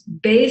is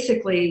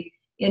basically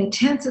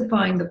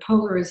intensifying the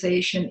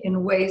polarization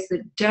in ways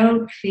that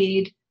don't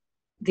feed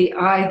the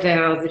I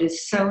vow that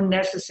is so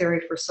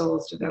necessary for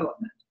soul's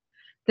development.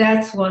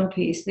 That's one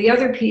piece. The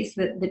other piece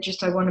that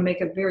just I want to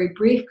make a very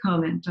brief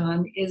comment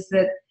on is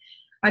that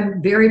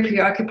I'm very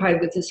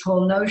preoccupied with this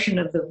whole notion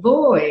of the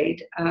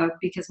void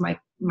because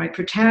my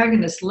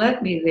protagonist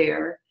led me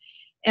there.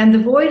 And the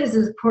void is,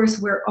 of course,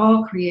 where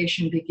all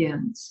creation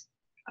begins.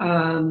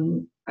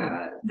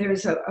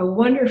 There's a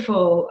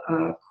wonderful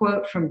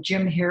quote from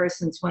Jim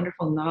Harrison's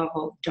wonderful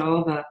novel,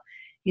 Dava.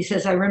 He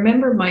says, I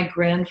remember my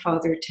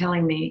grandfather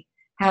telling me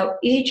how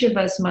each of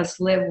us must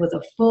live with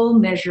a full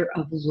measure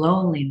of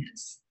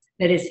loneliness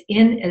that is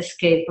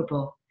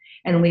inescapable,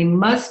 and we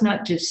must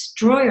not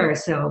destroy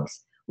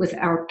ourselves with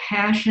our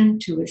passion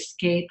to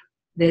escape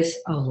this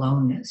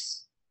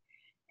aloneness.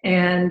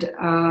 And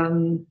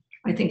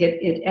I think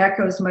it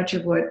echoes much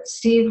of what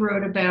Steve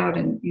wrote about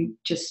and you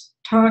just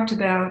talked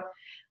about.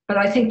 But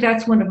I think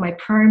that's one of my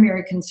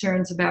primary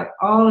concerns about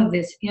all of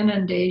this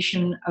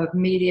inundation of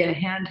media,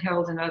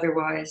 handheld and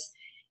otherwise,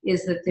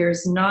 is that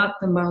there's not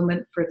the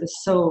moment for the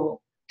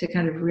soul to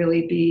kind of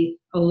really be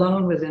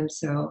alone with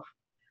himself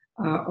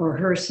or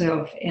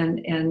herself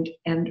and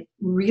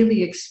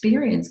really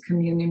experience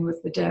communion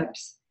with the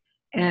depths.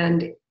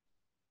 And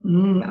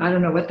I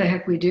don't know what the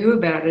heck we do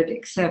about it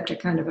except a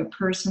kind of a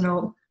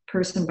personal,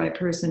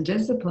 person-by-person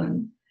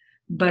discipline.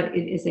 But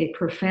it is a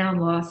profound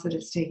loss that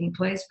is taking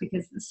place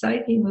because the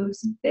psyche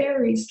moves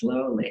very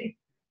slowly.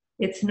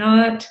 It's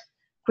not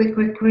quick,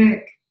 quick,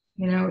 quick.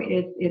 You know,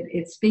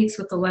 it speaks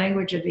with the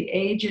language of the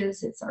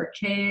ages. It's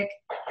archaic,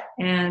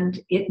 and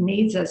it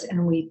needs us,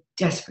 and we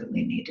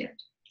desperately need it.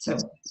 So,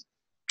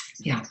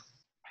 yeah.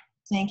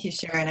 Thank you,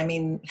 Sharon. I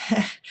mean,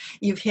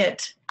 you've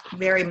hit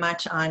very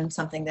much on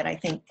something that I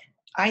think,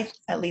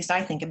 at least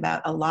I think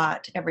about a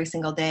lot every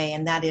single day,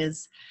 and that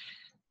is,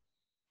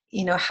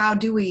 you know, how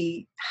do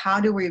we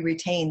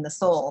retain the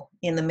soul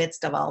in the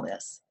midst of all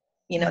this?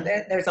 You know,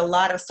 there's a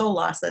lot of soul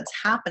loss that's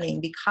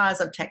happening because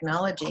of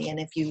technology. And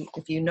if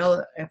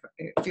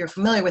you're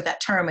familiar with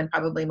that term, and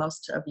probably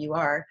most of you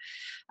are,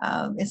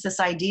 it's this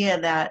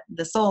idea that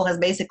the soul has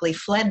basically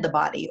fled the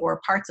body,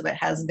 or parts of it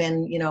has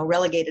been, you know,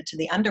 relegated to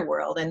the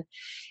underworld.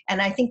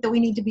 And I think that we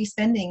need to be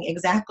spending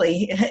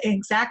exactly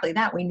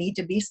that. We need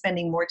to be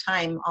spending more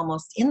time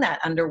almost in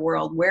that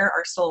underworld where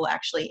our soul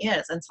actually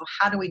is. And so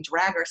how do we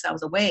drag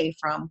ourselves away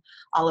from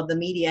all of the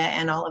media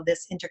and all of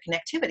this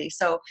interconnectivity?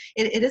 So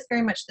it is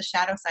very much the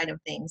shadow side of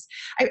things.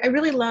 I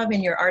really love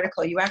in your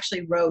article, you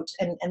actually wrote,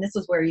 and this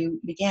is where you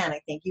began, I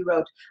think, you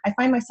wrote, "I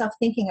find myself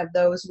thinking of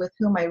those with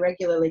whom I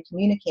regularly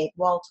communicate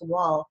wall to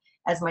wall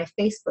as my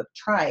Facebook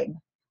tribe,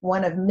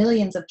 one of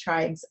millions of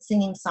tribes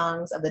singing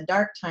songs of the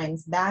dark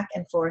times back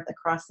and forth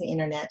across the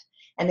internet,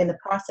 and in the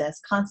process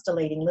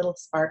constellating little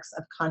sparks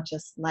of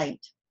conscious light."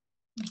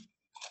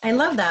 I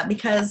love that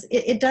because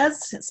it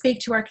does speak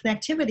to our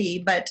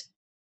connectivity, but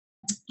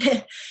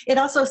it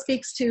also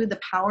speaks to the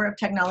power of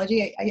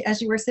technology.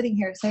 As you were sitting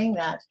here saying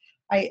that,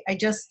 I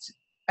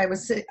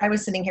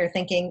was sitting here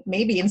thinking,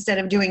 maybe instead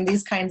of doing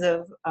these kinds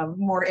of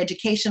more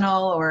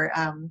educational or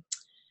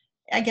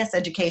I guess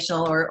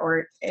educational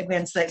or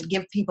events that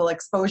give people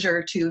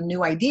exposure to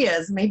new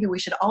ideas, maybe we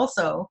should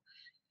also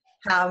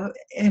have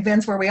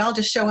events where we all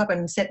just show up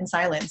and sit in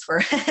silence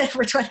for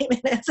 20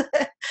 minutes.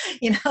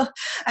 You know,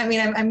 I mean,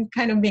 I'm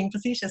kind of being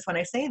facetious when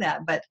I say that,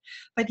 but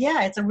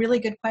yeah, it's a really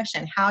good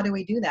question. How do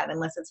we do that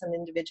unless it's an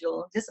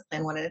individual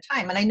discipline one at a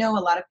time? And I know a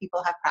lot of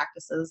people have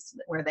practices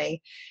where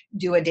they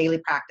do a daily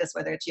practice,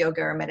 whether it's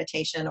yoga or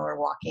meditation or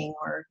walking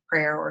or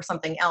prayer or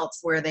something else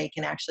where they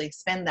can actually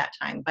spend that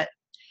time. But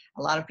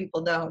a lot of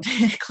people don't,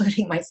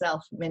 including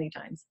myself many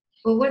times.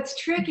 Well,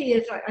 what's tricky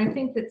is I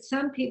think that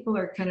some people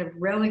are kind of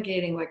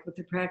relegating, like with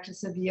the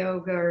practice of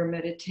yoga or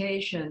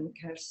meditation,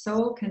 kind of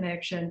soul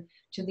connection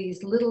to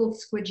these little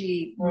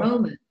squidgy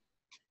moments,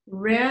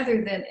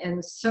 rather than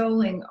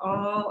ensouling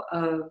all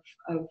of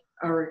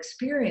our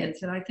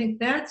experience. And I think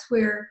that's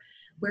where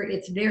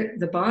it's there.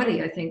 The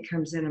body, I think,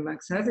 comes in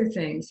amongst other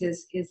things.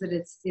 Is that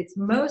it's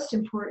most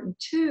important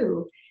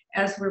too.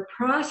 As we're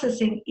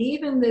processing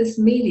even this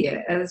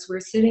media, as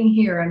we're sitting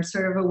here, I'm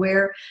sort of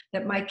aware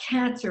that my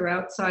cats are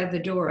outside the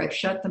door. I've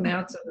shut them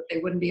out so that they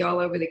wouldn't be all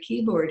over the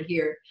keyboard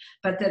here.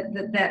 But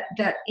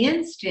that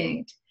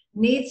instinct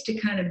needs to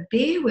kind of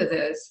be with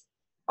us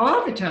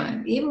all the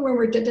time, even when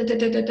we're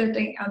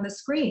on the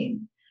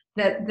screen.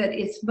 That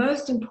it's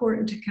most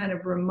important to kind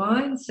of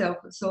remind self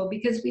and soul,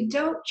 because we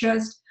don't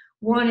just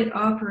want it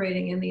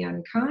operating in the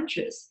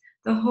unconscious.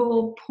 The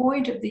whole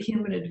point of the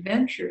human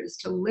adventure is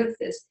to lift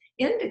this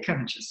into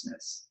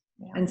consciousness.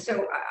 Yeah. And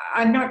so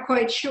I'm not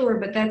quite sure,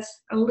 but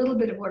that's a little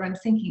bit of what I'm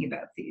thinking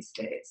about these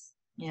days.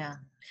 Yeah.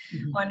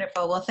 Mm-hmm.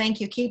 Wonderful. Well, thank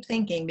you. Keep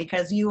thinking,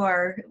 because you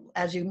are,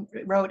 as you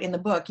wrote in the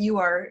book, you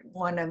are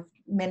one of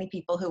many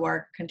people who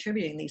are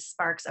contributing these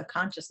sparks of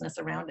consciousness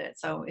around it.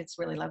 So it's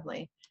really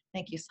lovely.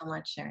 Thank you so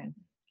much, Sharon.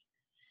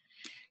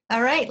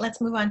 All right, let's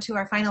move on to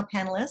our final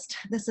panelist.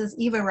 This is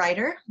Eva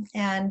Ryder,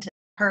 and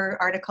her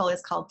article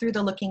is called "Through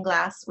the Looking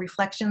Glass,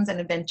 Reflections and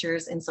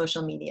Adventures in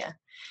Social Media."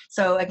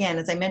 So again,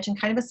 as I mentioned,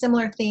 kind of a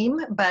similar theme,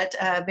 but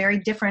very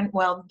different,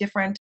 a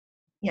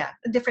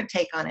different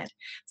take on it.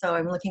 So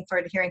I'm looking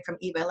forward to hearing from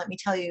Eva. Let me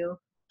tell you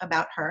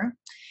about her.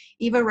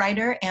 Eva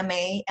Ryder,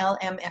 MA,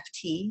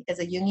 LMFT, is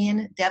a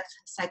Jungian depth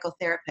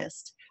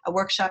psychotherapist, a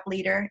workshop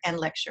leader, and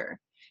lecturer.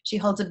 She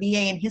holds a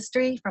BA in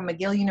history from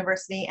McGill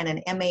University and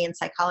an MA in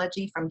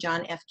psychology from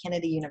John F.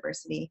 Kennedy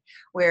University,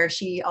 where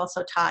she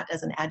also taught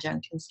as an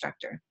adjunct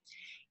instructor.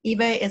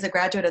 Eva is a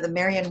graduate of the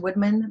Marion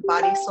Woodman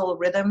Body Soul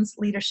Rhythms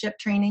Leadership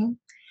Training,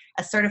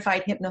 a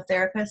certified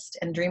hypnotherapist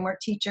and dreamwork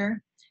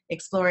teacher,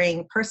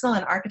 exploring personal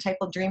and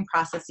archetypal dream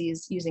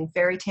processes using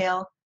fairy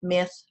tale,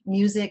 myth,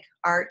 music,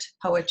 art,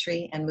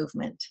 poetry, and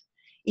movement.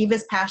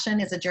 Eva's Passion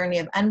is a journey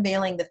of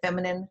unveiling the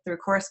feminine through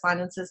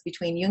correspondences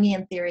between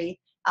Jungian theory,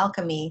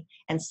 alchemy,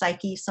 and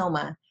psyche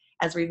soma,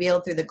 as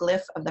revealed through the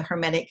glyph of the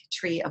Hermetic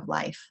Tree of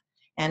Life.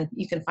 And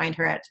you can find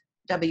her at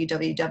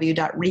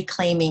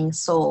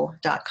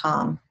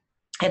www.reclaimingsoul.com.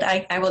 And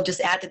I will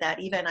just add to that,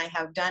 Eva and I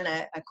have done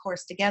a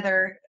course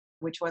together,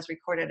 which was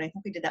recorded. I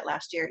think we did that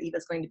last year.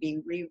 Eva's going to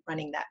be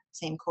rerunning that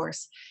same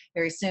course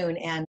very soon.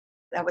 And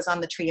that was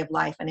on the Tree of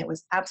Life. And it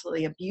was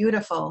absolutely a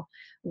beautiful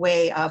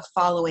way of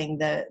following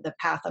the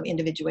path of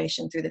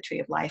individuation through the Tree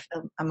of Life,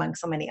 among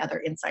so many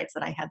other insights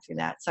that I had through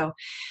that. So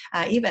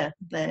Eva,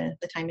 the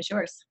time is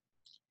yours.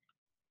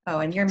 Oh,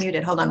 and you're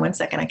muted. Hold on one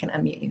second. I can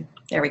unmute you.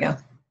 There we go.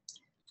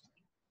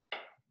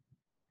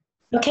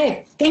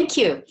 Okay, thank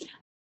you.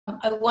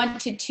 I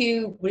wanted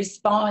to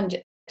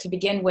respond to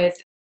begin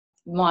with.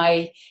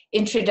 My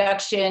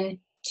introduction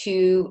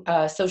to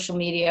social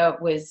media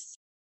was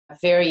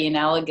very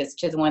analogous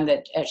to the one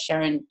that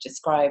Sharon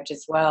described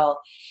as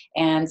well.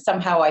 And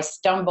somehow I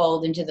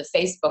stumbled into the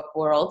Facebook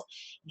world,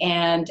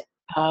 and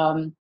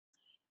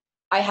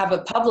I have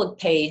a public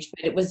page,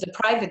 but it was the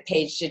private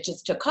page that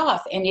just took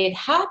off. And it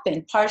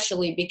happened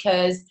partially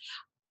because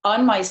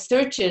on my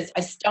searches,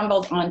 I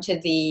stumbled onto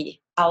the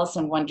Alice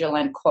in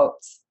Wonderland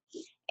quotes.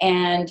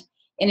 And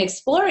in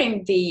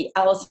exploring the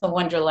Alice in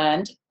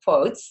Wonderland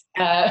quotes,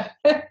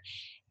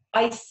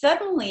 I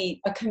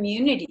suddenly, a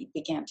community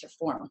began to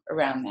form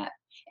around that.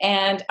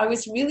 And I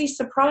was really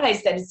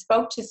surprised that it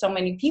spoke to so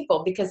many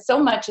people, because so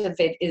much of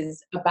it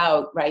is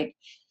about, right,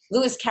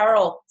 Lewis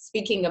Carroll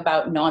speaking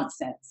about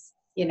nonsense,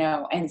 you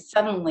know, and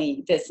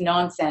suddenly this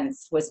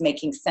nonsense was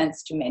making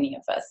sense to many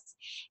of us.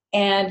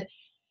 And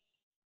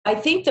I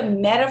think the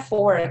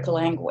metaphoric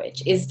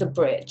language is the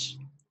bridge.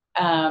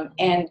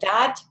 And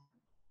that's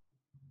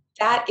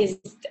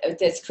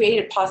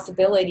created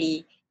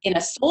possibility in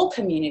a soul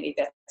community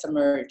that's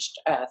emerged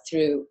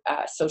through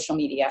social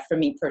media for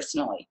me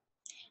personally.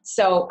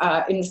 So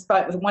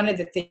one of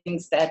the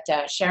things that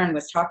Sharon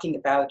was talking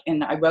about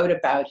and I wrote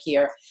about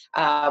here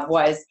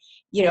was,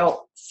 you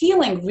know,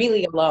 feeling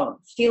really alone,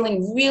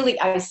 feeling really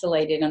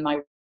isolated in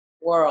my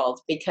world,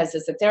 because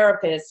as a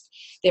therapist,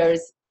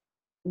 there's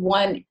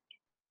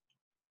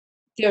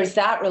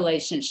that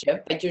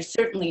relationship, but you're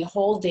certainly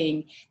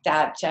holding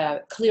that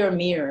clear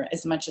mirror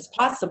as much as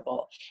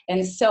possible.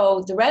 And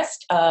so the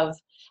rest of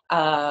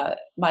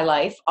my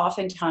life,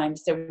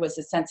 oftentimes there was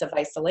a sense of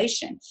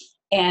isolation.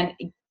 And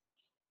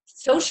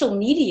social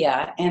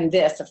media, and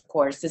this, of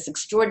course, this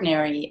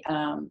extraordinary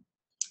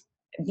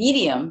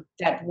medium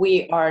that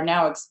we are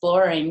now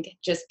exploring,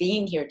 just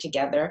being here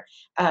together,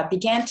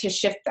 began to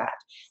shift that.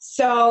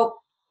 So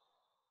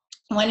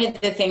one of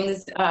the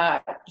things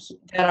that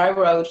I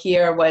wrote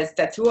here was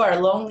that through our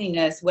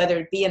loneliness, whether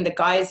it be in the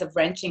guise of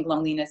wrenching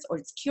loneliness or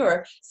its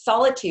cure,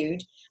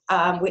 solitude,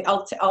 we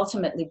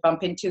ultimately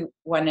bump into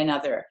one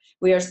another.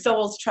 We are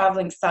souls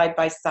traveling side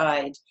by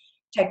side.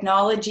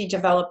 Technology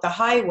developed the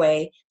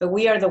highway, but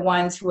we are the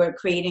ones who are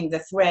creating the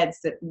threads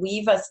that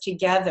weave us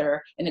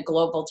together in a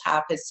global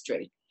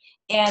tapestry.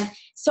 And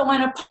so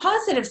on a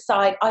positive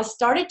side, I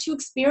started to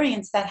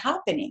experience that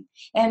happening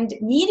and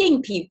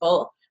meeting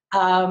people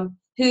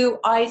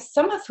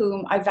some of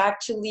whom I've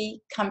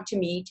actually come to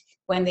meet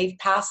when they've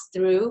passed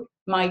through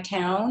my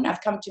town.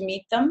 I've come to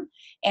meet them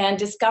and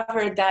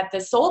discovered that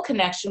the soul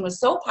connection was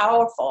so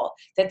powerful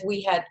that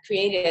we had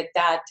created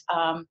that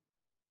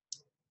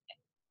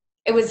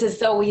it was as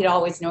though we had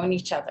always known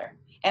each other.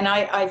 And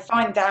I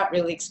find that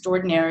really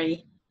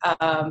extraordinary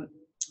on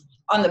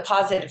the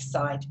positive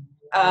side.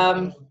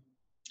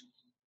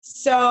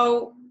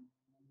 So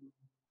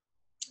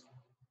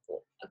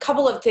a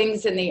couple of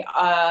things in the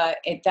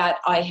that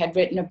I had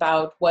written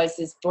about was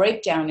this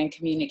breakdown in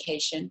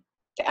communication,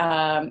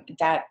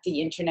 that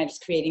the internet is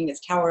creating this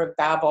Tower of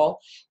Babel,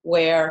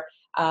 where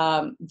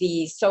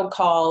the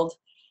so-called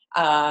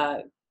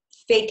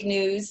fake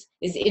news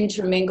is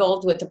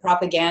intermingled with the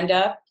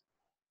propaganda.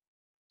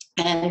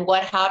 And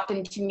what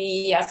happened to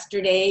me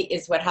yesterday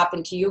is what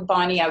happened to you,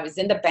 Bonnie. I was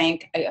in the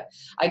bank.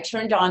 I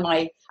turned on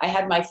I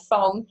had my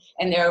phone,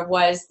 and there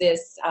was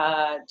this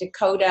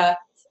Dakota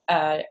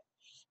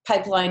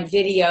pipeline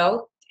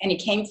video, and it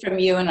came from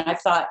you, and I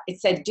thought,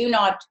 it said, do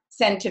not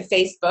send to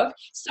Facebook.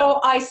 So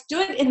I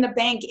stood in the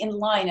bank in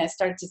line, and I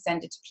started to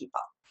send it to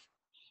people.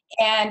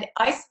 And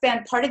I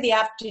spent part of the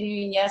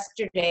afternoon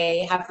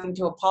yesterday having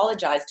to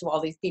apologize to all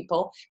these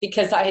people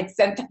because I had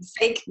sent them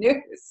fake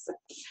news.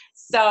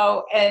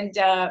 So, and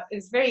it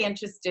was a very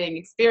interesting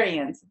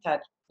experience. I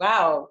thought,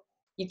 wow,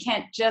 you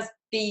can't just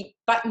be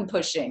button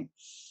pushing.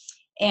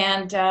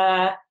 And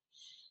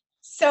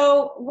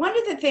so one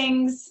of the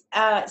things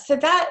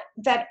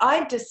that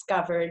I've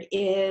discovered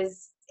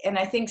is, and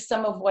I think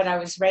some of what I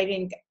was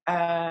writing,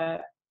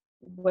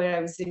 what I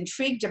was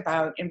intrigued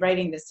about in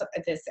writing this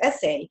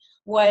essay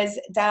was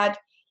that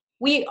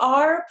we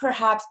are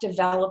perhaps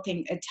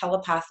developing a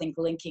telepathic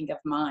linking of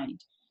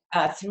mind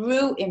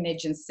through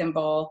image and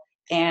symbol,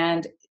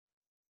 and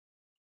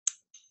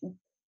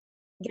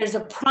there's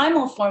a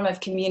primal form of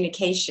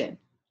communication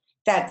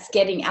that's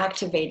getting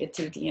activated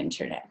through the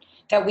internet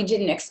that we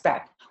didn't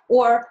expect.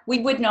 or we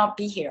would not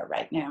be here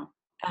right now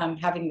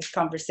having this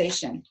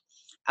conversation.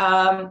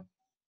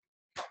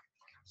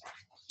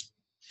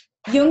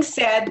 Jung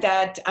said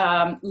that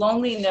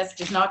loneliness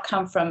does not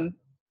come from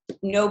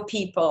no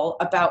people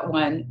about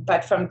one,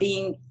 but from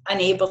being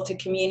unable to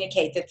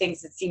communicate the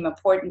things that seem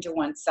important to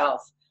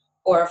oneself,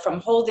 or from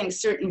holding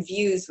certain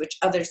views which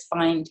others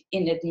find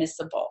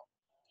inadmissible.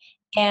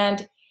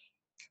 And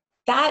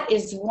that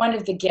is one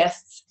of the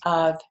gifts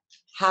of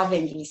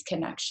having these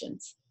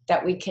connections,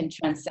 that we can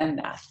transcend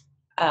that,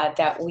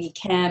 that we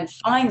can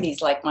find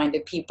these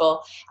like-minded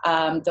people,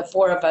 the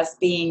four of us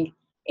being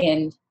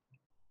in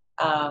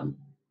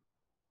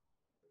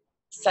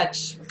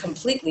such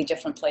completely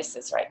different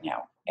places right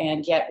now,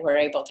 and yet we're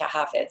able to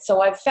have it.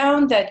 So I've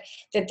found that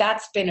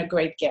that's been a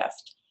great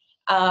gift.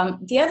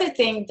 The other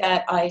thing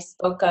that I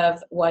spoke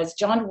of was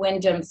John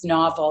Wyndham's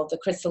novel, The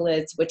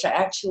Chrysalids, which I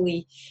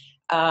actually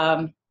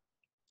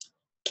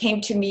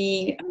came to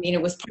me, I mean,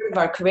 it was part of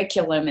our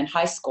curriculum in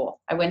high school.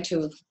 I went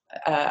to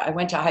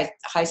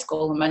high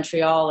school in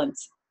Montreal, and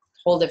it's a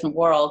whole different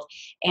world.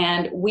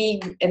 And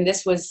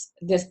this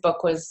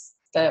book was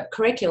the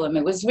curriculum.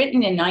 It was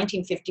written in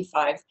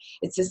 1955.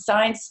 It's a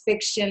science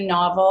fiction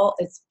novel.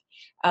 It's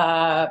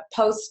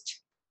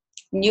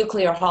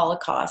post-nuclear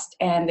Holocaust.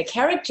 And the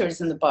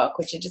characters in the book,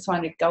 which I just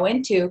wanted to go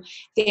into,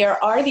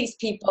 there are these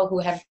people who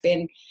have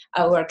been,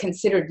 who are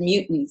considered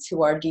mutants,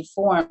 who are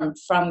deformed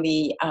from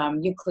the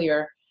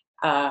nuclear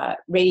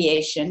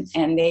radiation,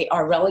 and they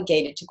are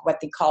relegated to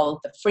what they call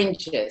the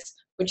fringes,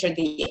 which are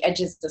the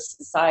edges of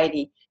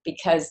society,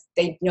 because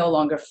they no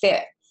longer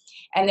fit.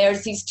 And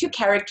there's these two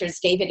characters,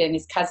 David and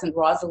his cousin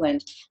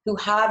Rosalind, who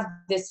have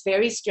this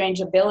very strange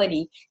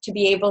ability to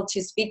be able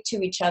to speak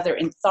to each other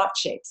in thought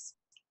shapes.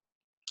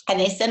 And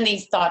they send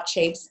these thought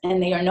shapes,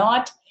 and they are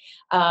not,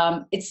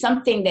 it's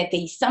something that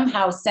they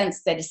somehow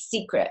sense that is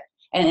secret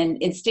and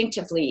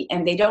instinctively,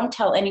 and they don't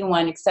tell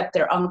anyone except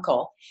their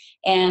uncle.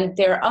 And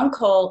their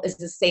uncle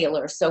is a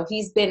sailor, so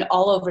he's been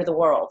all over the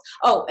world.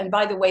 Oh, and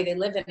by the way, they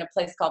live in a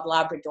place called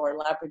Labrador.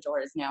 Labrador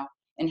is now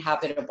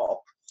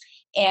inhabitable.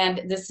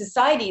 And the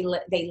society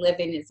they live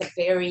in is a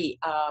very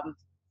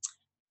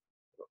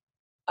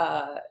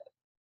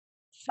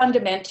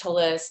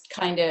fundamentalist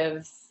kind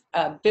of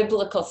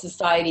biblical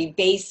society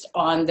based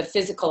on the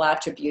physical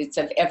attributes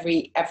of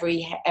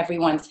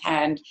everyone's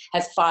hand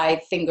has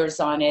 5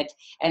 fingers on it,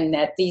 and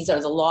that these are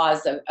the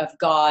laws of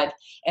God.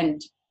 And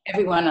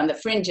everyone on the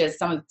fringes,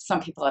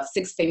 some people have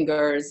 6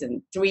 fingers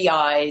and 3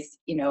 eyes,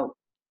 you know,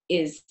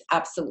 is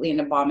absolutely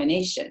an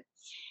abomination.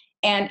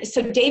 And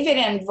so David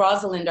and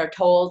Rosalind are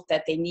told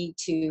that they need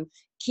to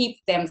keep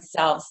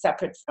themselves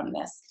separate from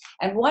this.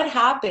 And what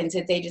happens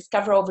is they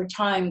discover over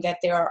time that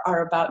there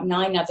are about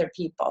 9 other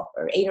people,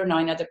 or 8 or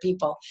 9 other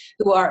people,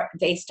 who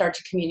they start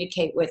to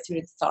communicate with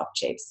through the thought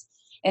shapes.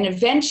 And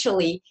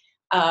eventually,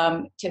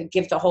 to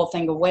give the whole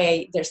thing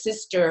away, their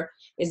sister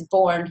is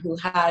born, who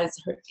has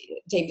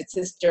David's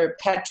sister,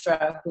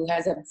 Petra, who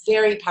has a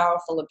very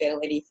powerful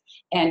ability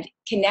and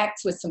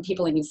connects with some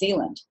people in New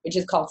Zealand, which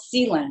is called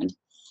Sealand.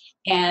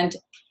 And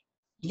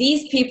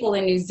these people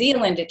in New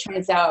Zealand, it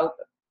turns out,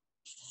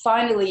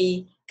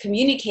 finally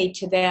communicate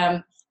to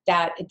them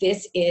that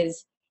this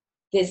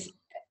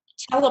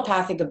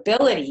telepathic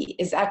ability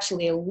is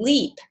actually a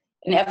leap,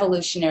 an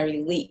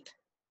evolutionary leap,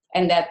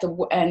 and that the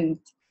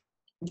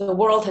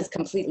world has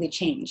completely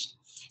changed.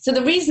 So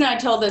the reason I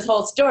told this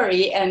whole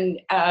story and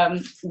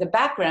the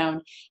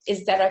background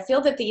is that I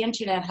feel that the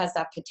internet has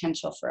that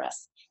potential for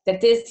us,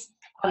 that this,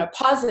 on a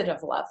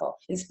positive level,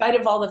 in spite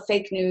of all the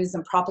fake news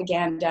and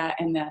propaganda,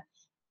 and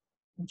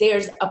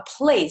there's a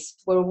place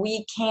where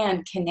we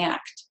can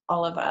connect,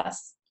 all of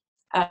us,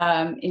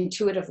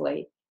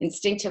 intuitively,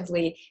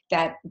 instinctively,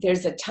 that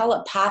there's a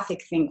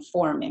telepathic thing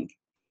forming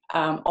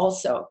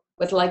also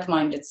with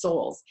like-minded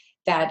souls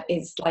that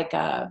is like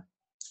a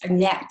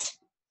net,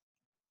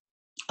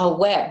 a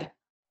web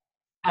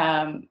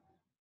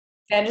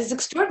that is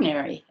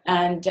extraordinary.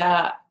 And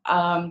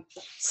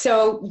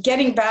so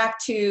getting back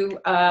to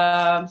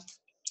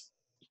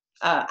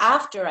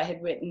after I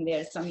had written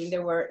this, I mean,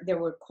 there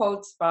were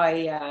quotes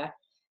by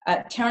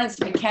Terence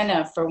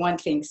McKenna, for one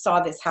thing, saw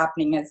this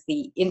happening as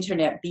the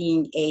internet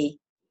being a,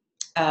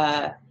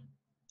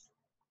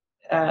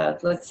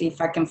 let's see if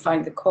I can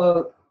find the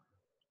quote.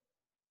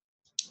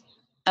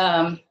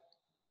 The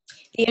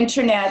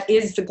internet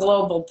is the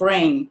global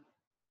brain,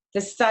 the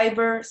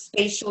cyber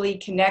spatially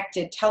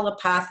connected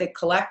telepathic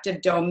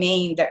collective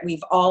domain that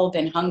we've all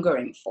been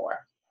hungering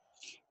for.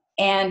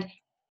 And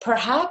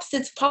perhaps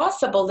it's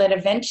possible that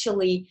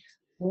eventually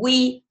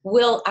we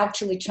will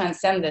actually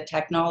transcend the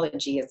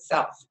technology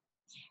itself.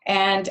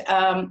 And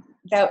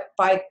that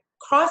by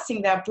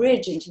crossing that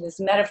bridge into this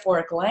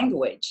metaphoric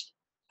language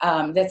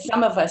that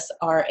some of us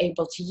are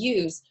able to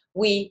use,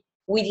 we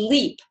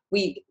leap,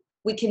 we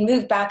can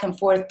move back and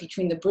forth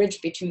between the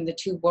bridge between the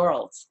two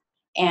worlds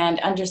and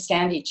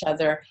understand each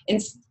other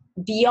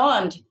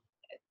beyond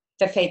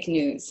the fake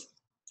news.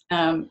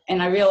 And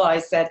I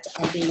realize that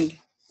I'm being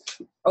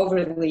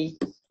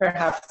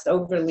perhaps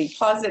overly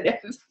positive.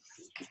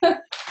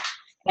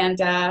 And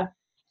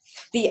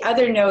The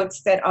other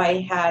notes that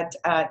I had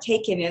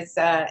taken is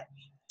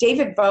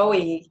David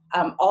Bowie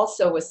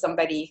also was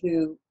somebody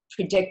who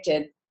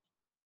predicted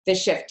the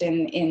shift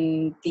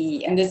in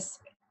the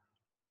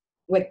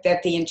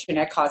that the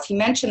internet caused. He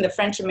mentioned the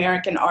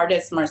French-American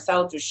artist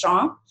Marcel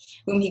Duchamp,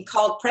 whom he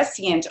called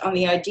prescient on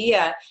the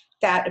idea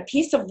that a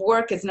piece of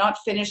work is not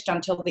finished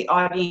until the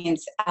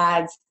audience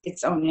adds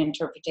its own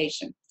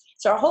interpretation.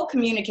 So our whole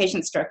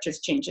communication structure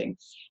is changing.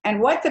 And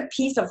what the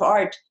piece of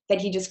art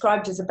that he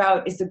described is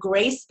about is the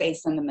gray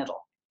space in the middle.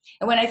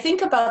 And when I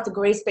think about the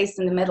gray space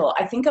in the middle,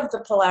 I think of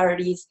the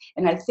polarities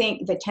and I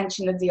think the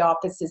tension of the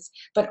opposites,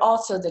 but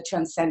also the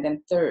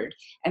transcendent third.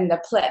 And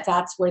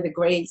that's where the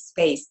gray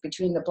space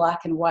between the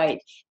black and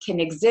white can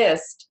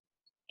exist.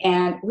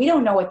 And we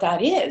don't know what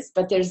that is,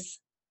 but there's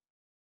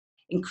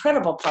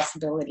incredible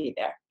possibility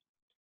there.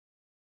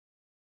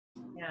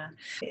 Yeah,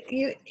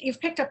 you've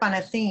picked up on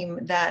a theme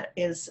that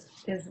is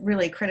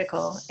really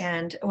critical,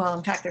 and well,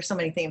 in fact, there's so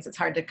many themes, it's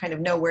hard to kind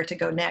of know where to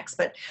go next.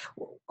 But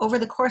over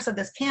the course of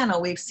this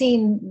panel, we've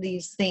seen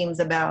these themes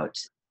about,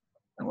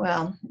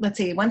 well, let's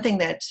see, one thing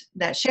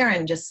that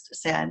Sharon just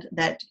said,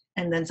 that,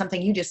 and then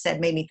something you just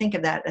said made me think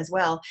of that as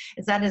well,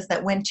 is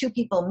that when two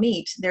people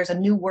meet, there's a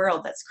new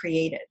world that's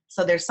created.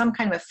 So there's some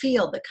kind of a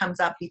field that comes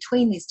up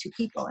between these two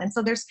people. And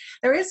so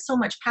there is so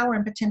much power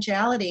and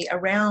potentiality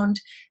around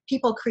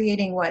people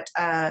creating what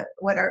I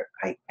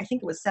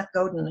think it was Seth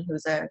Godin,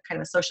 who's a kind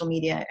of a social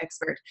media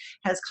expert,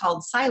 has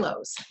called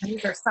silos. And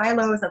these are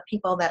silos of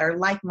people that are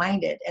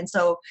like-minded. And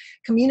so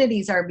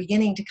communities are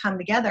beginning to come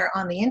together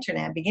on the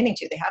internet,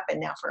 they have been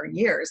now for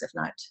years, if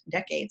not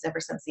decades, ever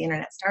since the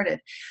internet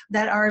started,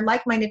 that are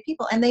like-minded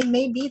people. And they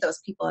may be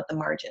those people at the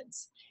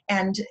margins.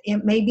 And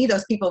it may be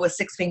those people with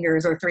 6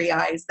 fingers or 3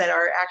 eyes that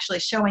are actually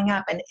showing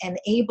up and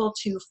able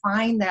to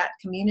find that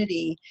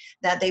community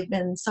that they've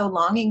been so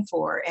longing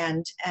for.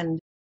 And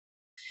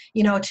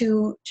you know,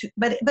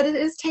 but it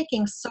is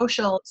taking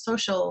social,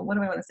 what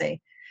do I want to say,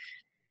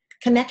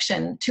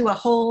 connection to a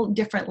whole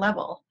different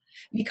level,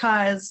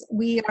 because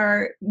we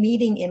are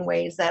meeting in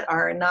ways that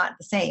are not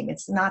the same.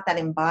 It's not that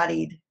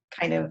embodied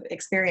kind of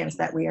experience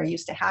that we are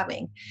used to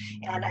having.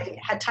 And I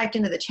had typed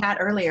into the chat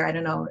earlier, I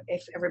don't know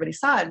if everybody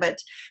saw it, but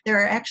there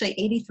are actually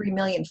 83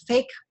 million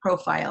fake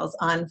profiles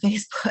on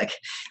Facebook.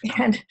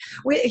 And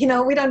we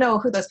don't know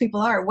who those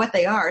people are, what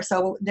they are.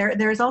 So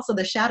there's also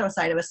the shadow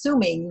side of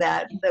assuming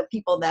that the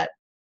people that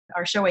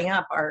are showing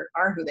up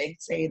are who they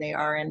say they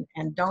are,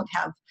 and don't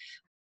have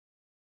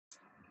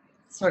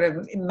sort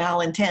of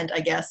malintent,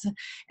 I guess.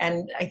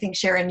 And I think,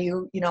 Sharon,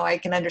 you know, I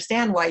can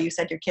understand why you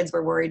said your kids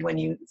were worried when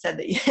you said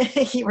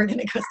that you were going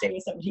to go stay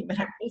with somebody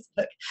on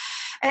Facebook.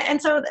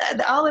 And so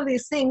all of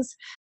these things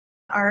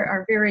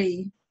are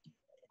very,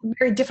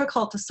 very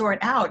difficult to sort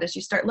out as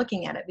you start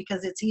looking at it,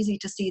 because it's easy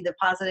to see the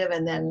positive,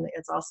 and then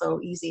it's also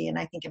easy, and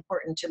I think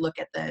important, to look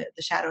at the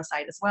shadow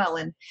side as well.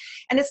 And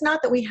it's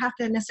not that we have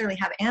to necessarily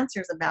have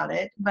answers about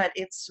it, but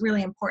it's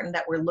really important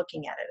that we're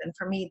looking at it. And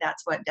for me,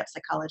 that's what depth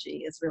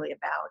psychology is really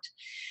about.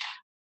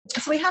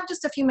 So we have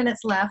just a few minutes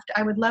left.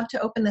 I would love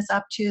to open this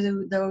up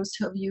to those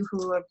of you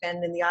who have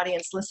been in the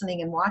audience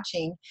listening and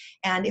watching.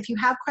 And if you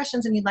have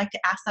questions and you'd like to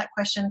ask that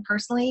question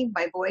personally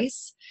by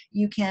voice,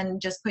 you can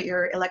just put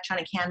your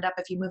electronic hand up.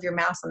 If you move your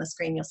mouse on the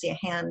screen, you'll see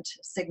a hand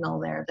signal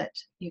there that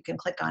you can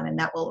click on, and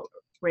that will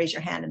raise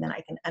your hand, and then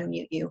I can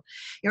unmute you.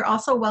 You're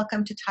also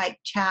welcome to type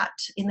chat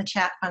in the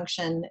chat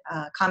function,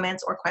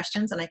 comments or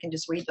questions, and I can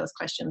just read those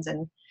questions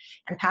and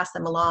pass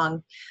them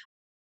along.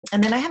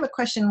 And then I have a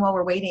question while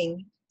we're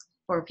waiting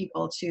for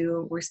people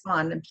to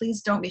respond, and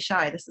please don't be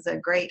shy. This is a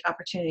great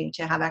opportunity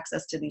to have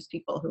access to these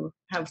people who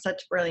have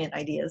such brilliant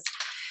ideas.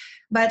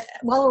 But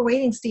while we're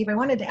waiting, Steve, I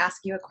wanted to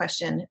ask you a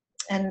question,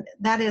 and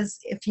that is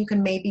if you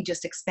can maybe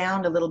just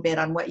expound a little bit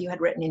on what you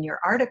had written in your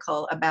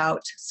article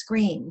about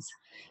screens,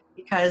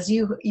 because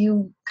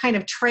you kind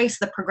of trace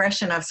the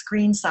progression of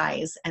screen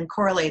size and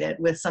correlate it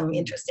with some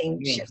interesting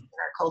shifts in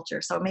our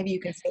culture. So maybe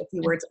you can say a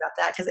few words about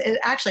that, because it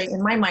actually,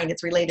 in my mind,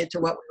 it's related to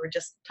what we were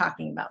just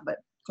talking about, but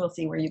we'll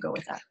see where you go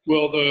with that.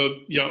 Well,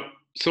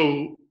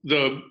 so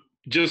the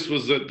gist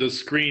was that the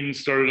screen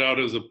started out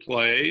as a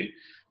play,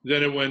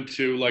 then it went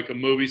to like a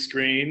movie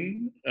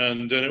screen,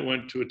 and then it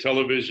went to a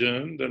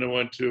television, then it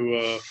went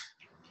to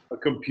a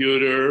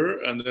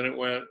computer, and then it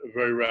went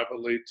very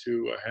rapidly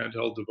to a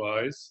handheld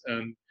device.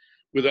 And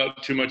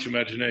without too much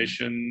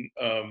imagination,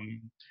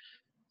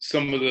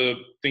 some of the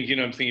thinking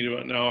I'm thinking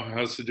about now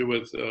has to do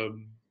with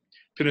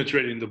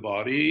penetrating the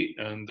body,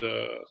 and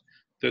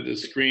that the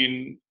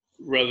screen,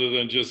 rather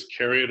than just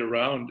carry it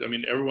around, I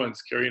mean,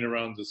 everyone's carrying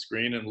around the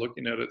screen and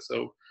looking at it,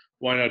 so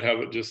why not have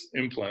it just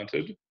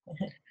implanted?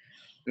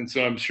 And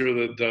so I'm sure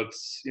that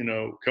that's, you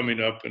know,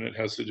 coming up, and it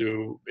has to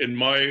do, in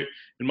my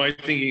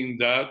thinking,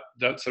 that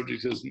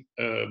subject is,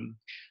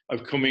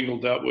 I've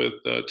commingled that with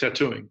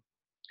tattooing,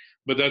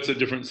 but that's a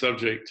different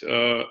subject.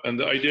 And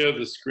the idea of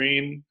the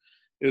screen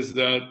is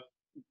that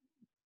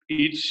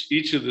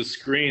each of the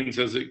screens,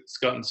 as it's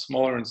gotten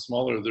smaller and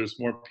smaller, there's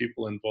more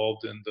people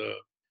involved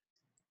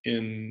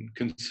in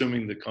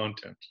consuming the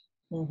content.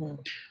 Mm-hmm.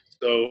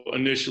 So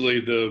initially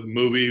the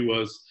movie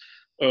was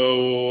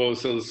oh,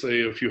 so let's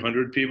say a few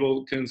hundred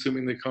people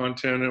consuming the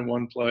content in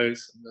one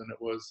place, and then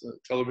it was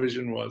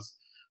television was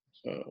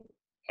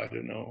I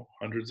don't know,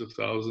 hundreds of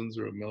thousands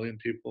or 1 million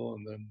people,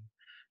 and then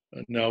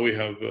now we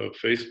have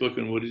Facebook,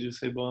 and what did you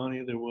say,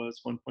 Bonnie? There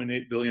was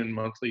 1.8 billion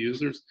monthly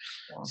users.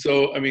 Yeah.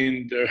 So I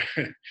mean,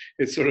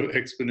 it's sort of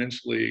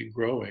exponentially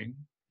growing,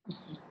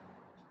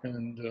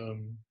 and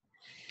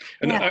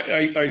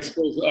Yeah. I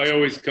suppose I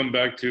always come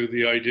back to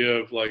the idea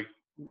of like,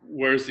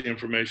 where's the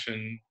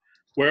information?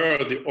 Where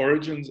are the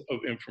origins of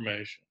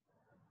information?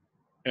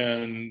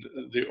 And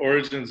the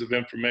origins of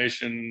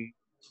information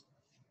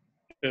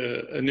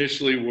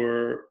initially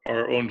were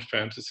our own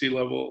fantasy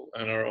level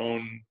and our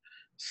own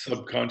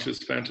subconscious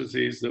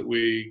fantasies that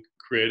we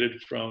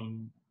created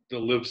from the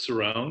lived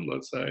surround,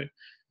 let's say.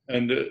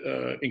 And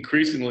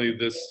increasingly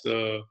this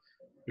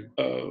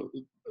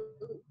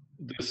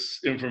this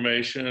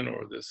information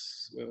or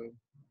this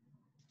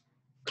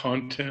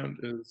content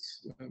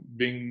is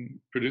being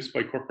produced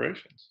by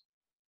corporations.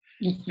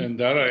 Mm-hmm. And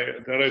that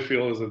I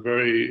feel is a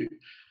very,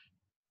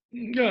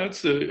 yeah,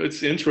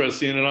 it's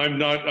interesting, and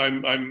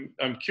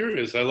I'm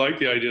curious. I like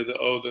the idea that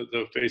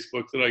the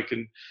Facebook, that I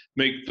can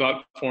make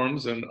thought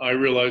forms, and I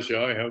realize,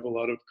 yeah, I have a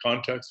lot of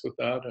context with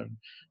that, and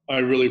I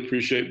really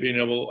appreciate being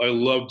able. I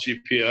love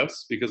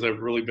GPS because I have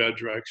really bad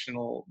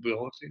directional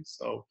ability,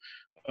 so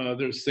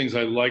there's things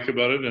I like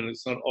about it, and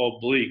it's not all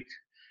bleak.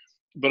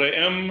 But I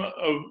am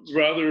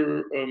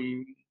rather,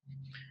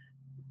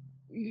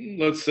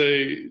 let's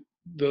say,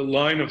 the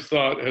line of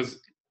thought has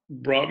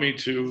brought me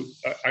to,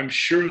 I'm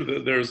sure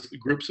that there's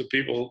groups of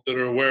people that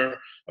are aware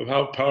of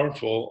how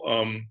powerful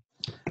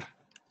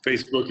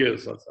Facebook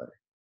is, let's say,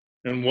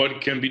 and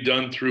what can be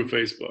done through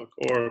Facebook,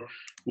 or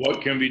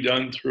what can be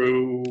done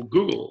through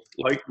Google.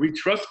 Like, we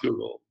trust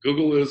Google.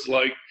 Google is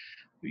like,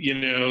 you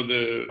know,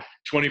 the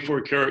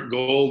 24 karat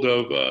gold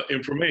of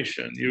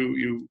information.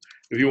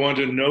 If you want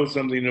to know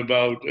something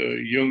about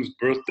Jung's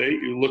birth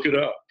date, you look it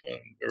up. Or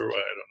I don't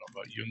know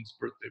about Jung's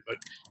birthday, but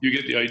you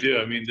get the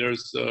idea. I mean,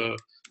 there's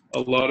a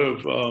lot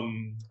of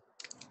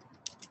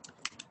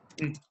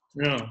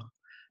yeah,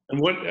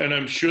 and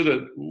I'm sure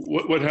that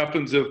what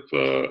happens if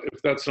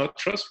that's not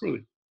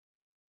trustworthy,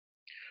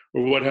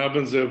 or what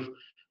happens if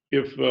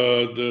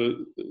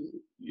the,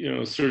 you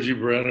know, Sergey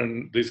Brin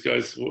and these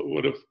guys,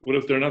 what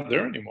if they're not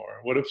there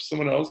anymore? What if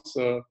someone else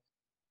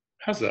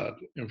has that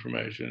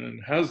information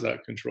and has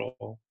that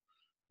control?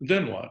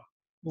 Then what?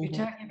 You're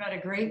talking about a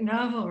great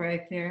novel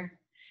right there.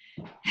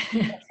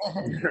 Yeah,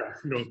 you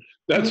know,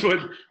 that's what,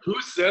 who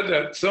said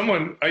that?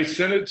 Someone, I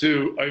sent it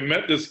to, I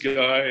met this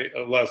guy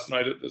last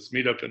night at this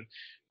meetup, and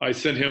I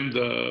sent him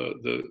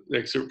the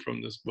excerpt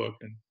from this book,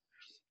 and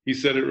he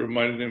said it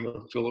reminded him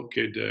of Philip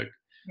K. Dick.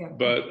 Yeah.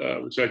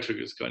 But which I took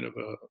as kind of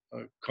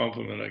a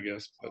compliment, I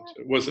guess, but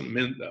it wasn't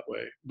meant that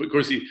way. But of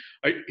course,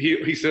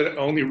 he said I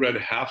only read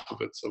half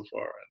of it so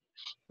far,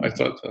 and I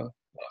thought the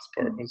last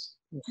part was.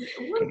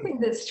 One thing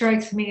that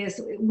strikes me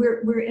is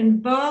we're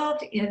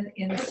involved in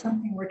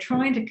something. We're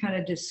trying to kind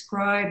of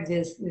describe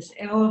this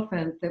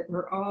elephant that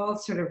we're all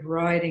sort of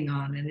riding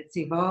on, and it's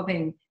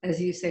evolving, as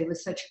you say,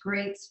 with such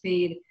great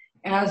speed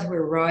as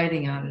we're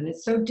riding on, and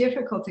it's so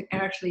difficult to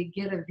actually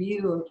get a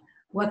view of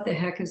what the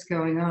heck is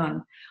going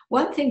on.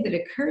 One thing that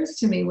occurs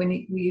to me when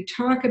you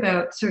talk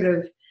about sort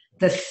of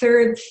the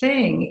third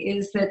thing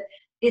is that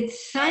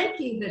it's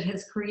psyche that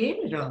has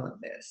created all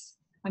of this.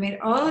 I mean,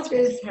 all of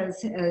this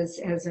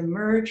has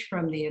emerged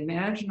from the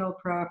imaginal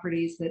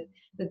properties that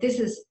this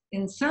is,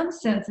 in some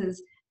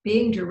senses,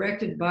 being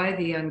directed by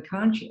the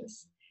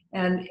unconscious.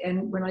 And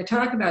when I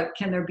talk about,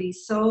 can there be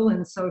soul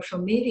in social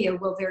media?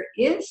 Well, there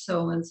is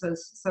soul in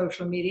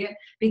social media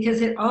because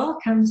it all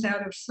comes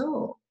out of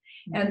soul.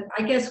 And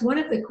I guess one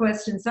of the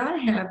questions I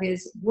have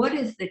is, what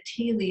is the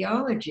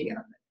teleology of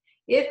it?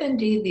 If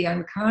indeed the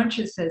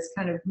unconscious has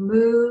kind of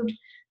moved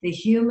the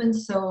human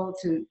soul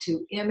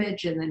to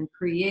image and then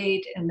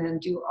create and then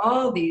do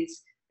all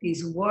these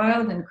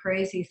wild and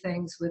crazy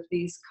things with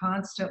these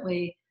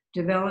constantly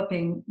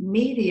developing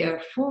media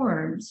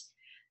forms,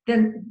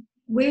 then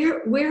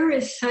where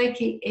is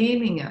psyche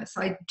aiming us?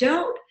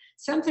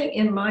 Something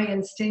in my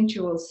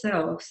instinctual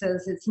self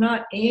says it's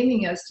not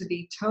aiming us to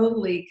be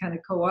totally kind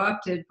of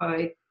co-opted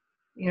by,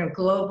 you know,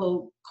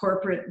 global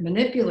corporate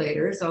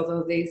manipulators,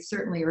 although they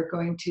certainly are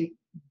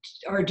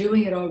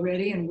doing it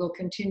already and will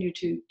continue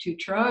to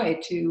try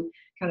to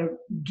kind of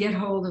get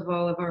hold of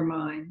all of our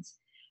minds.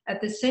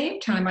 At the same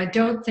time, I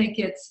don't think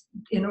it's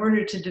in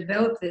order to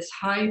develop this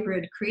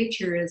hybrid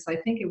creature, as I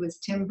think it was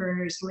Tim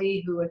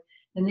Berners-Lee who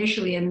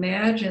initially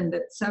imagined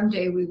that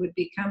someday we would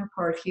become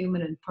part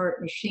human and part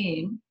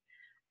machine.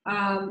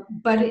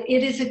 But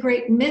it is a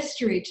great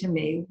mystery to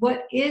me.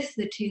 What is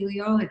the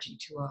teleology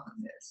to all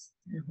of this?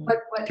 Mm-hmm.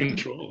 What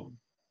Control.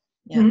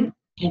 Yeah. Hmm?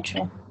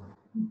 Control.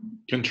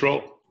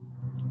 Control.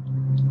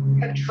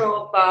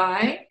 Controlled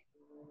by?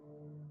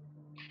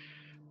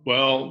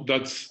 Well,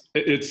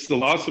 it's the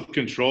loss of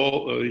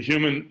control.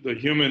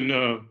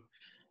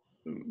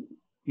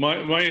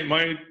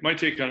 My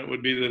take on it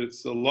would be that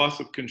it's the loss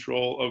of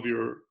control of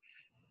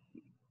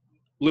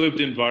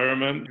lived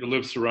environment, your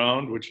lived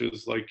surround, which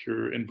is like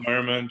your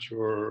environment,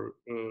 your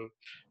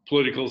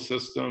political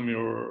system,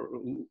 your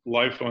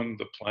life on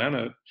the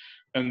planet,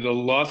 and the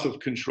loss of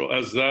control,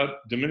 as that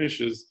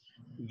diminishes,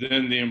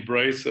 then the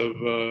embrace of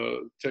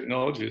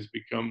technology has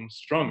become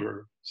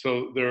stronger.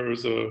 So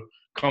there's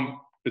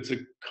it's a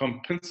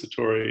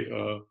compensatory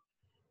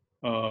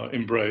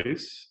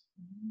embrace.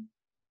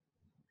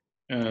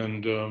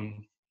 And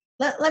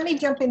let me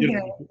jump in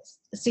here.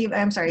 Steve,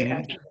 I'm sorry.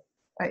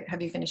 Mm-hmm.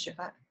 Have you finished your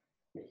thought?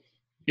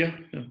 Yeah.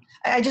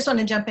 I just want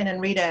to jump in and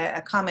read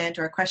a comment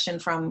or a question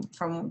from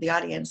the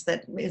audience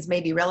that is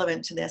maybe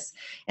relevant to this.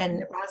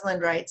 And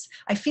Rosalind writes,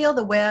 I feel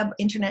the web,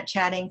 internet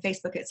chatting,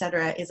 Facebook,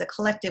 etc. is a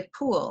collective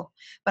pool,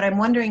 but I'm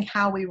wondering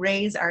how we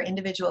raise our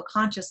individual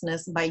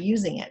consciousness by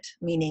using it,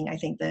 meaning I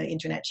think the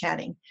internet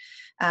chatting,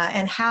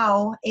 and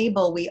how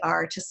able we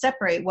are to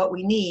separate what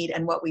we need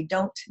and what we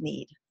don't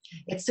need.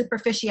 Its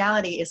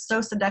superficiality is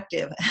so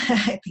seductive.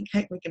 I think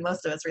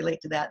most of us relate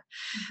to that.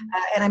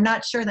 And I'm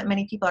not sure that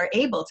many people are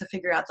able to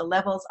figure out the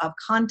levels of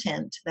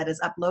content that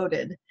is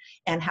uploaded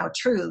and how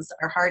truths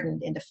are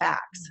hardened into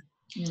facts.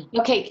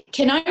 Okay,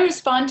 can I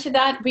respond to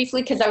that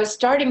briefly? Because I was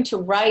starting to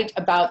write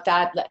about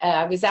that.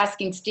 I was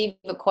asking Steve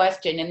a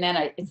question, and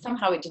then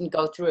somehow it didn't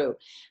go through.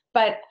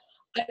 But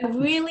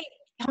really,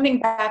 coming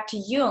back to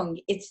Jung,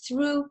 it's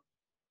through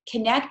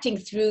connecting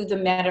through the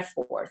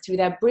metaphor, through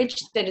that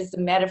bridge that is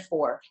the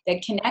metaphor that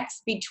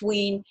connects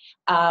between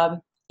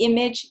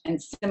image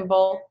and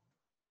symbol.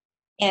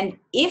 And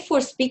if we're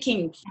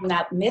speaking from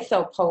that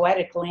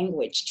mytho-poetic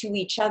language to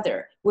each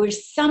other, we're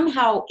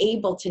somehow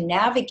able to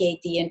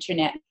navigate the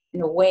internet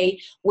in a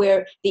way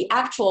where the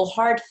actual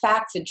hard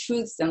facts and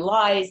truths and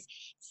lies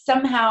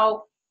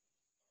somehow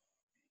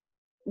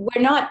we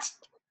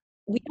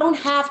don't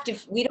have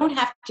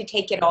to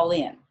take it all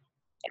in.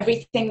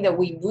 Everything that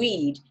we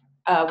read,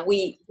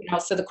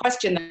 so the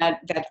question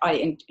that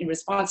I, in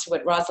response to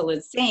what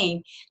Rosalind's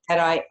saying,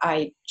 that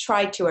I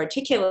tried to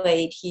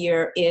articulate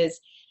here is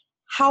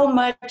how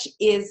much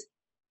is,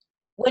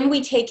 when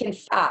we take in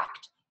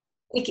fact,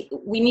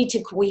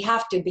 we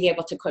have to be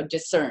able to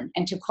discern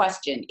and to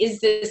question, is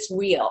this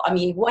real? I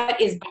mean,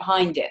 what is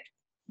behind it?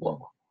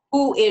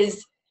 Who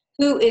is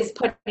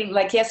putting,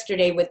 like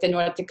yesterday with the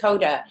North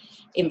Dakota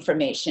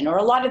information, or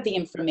a lot of the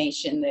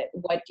information that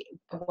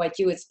what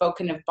you had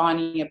spoken of,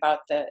 Bonnie, about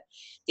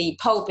the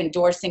Pope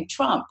endorsing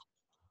Trump.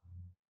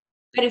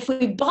 But if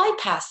we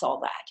bypass all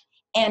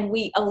that and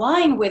we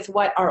align with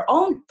what our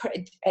own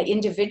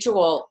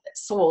individual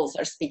souls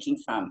are speaking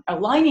from,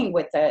 aligning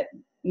with the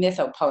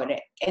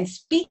mythopoetic and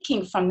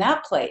speaking from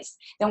that place,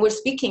 then we're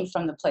speaking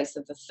from the place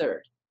of the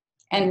third.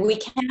 And we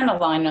can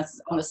align us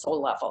on the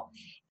soul level,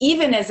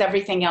 even as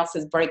everything else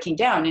is breaking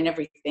down, and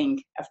everything,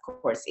 of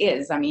course,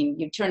 is. I mean,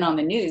 you turn on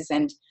the news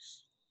and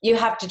you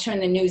have to turn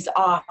the news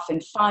off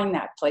and find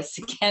that place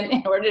again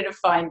in order to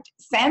find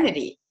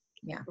sanity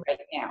right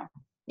now.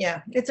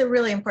 Yeah, it's a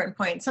really important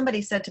point.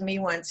 Somebody said to me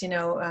once,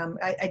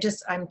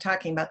 I'm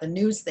talking about the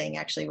news thing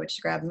actually, which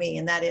grabbed me.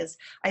 And that is,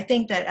 I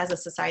think that as a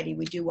society,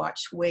 we do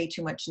watch way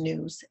too much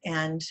news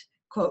and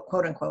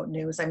quote unquote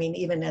news. I mean,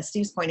 even as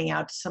Steve's pointing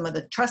out, some of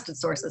the trusted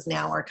sources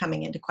now are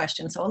coming into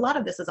question. So a lot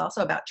of this is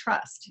also about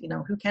trust.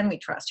 Who can we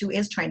trust? Who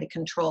is trying to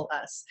control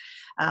us?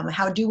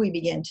 How do we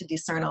begin to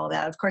discern all of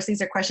that? Of course,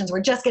 these are questions,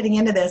 we're just getting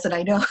into this, and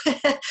I know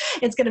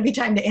it's going to be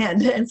time to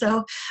end. And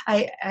so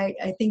I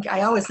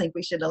always think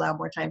we should allow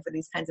more time for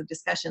these kinds of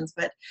discussions,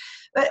 but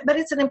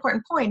it's an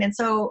important point. And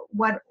so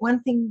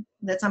one thing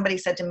that somebody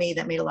said to me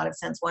that made a lot of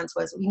sense once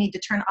was, we need to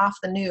turn off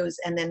the news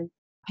and then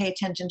pay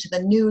attention to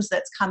the news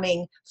that's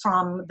coming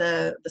from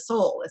the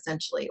soul,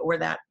 essentially, or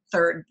that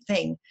third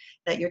thing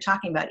that you're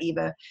talking about,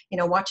 Eva.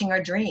 Watching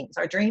our dreams.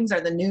 Our dreams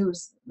are the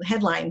news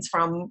headlines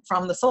from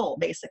the soul,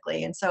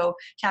 basically. And so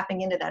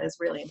tapping into that is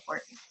really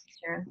important.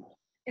 Sharon?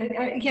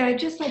 I'd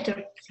just like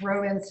to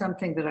throw in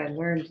something that I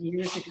learned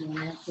years ago in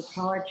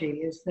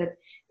anthropology, is that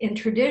in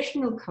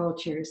traditional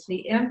cultures,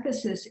 the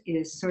emphasis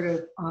is sort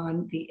of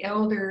on the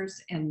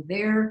elders and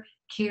their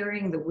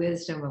carrying the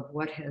wisdom of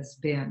what has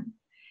been.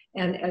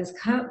 And as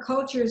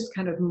cultures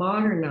kind of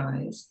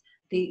modernize,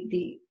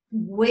 the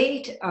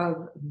weight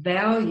of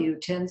value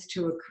tends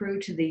to accrue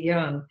to the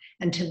young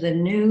and to the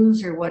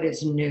news or what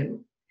is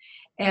new.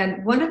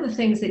 And one of the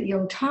things that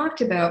Jung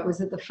talked about was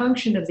that the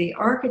function of the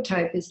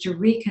archetype is to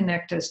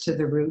reconnect us to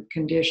the root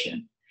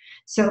condition.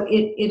 So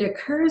it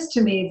occurs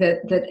to me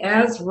that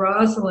as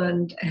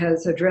Rosalind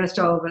has addressed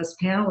all of us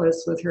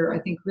panelists with her, I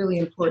think, really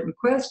important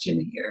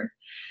question here,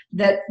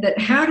 that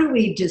how do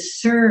we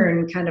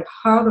discern kind of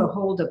how to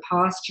hold a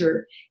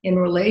posture in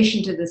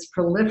relation to this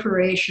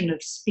proliferation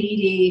of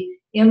speedy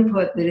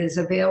input that is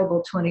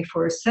available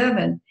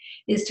 24/7,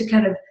 is to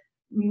kind of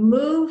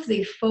move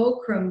the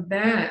fulcrum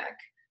back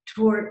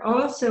toward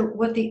also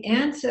what the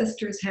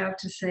ancestors have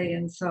to say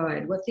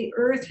inside, what the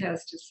earth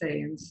has to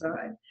say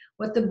inside,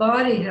 what the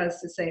body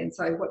has to say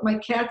inside, what my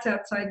cats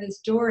outside this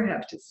door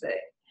have to say.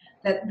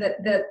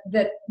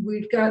 That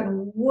we've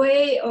gotten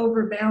way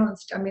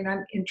overbalanced. I mean,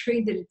 I'm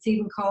intrigued that it's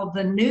even called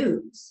the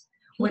news,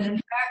 when in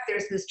fact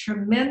there's this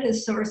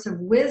tremendous source of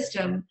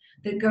wisdom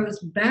that goes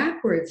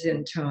backwards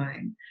in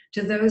time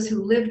to those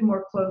who lived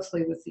more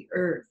closely with the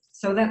earth.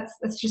 So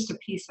that's just a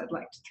piece I'd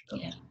like to throw.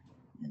 Yeah.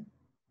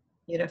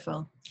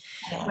 Beautiful.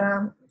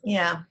 Yeah.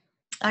 Yeah.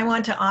 I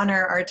want to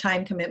honor our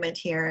time commitment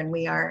here, and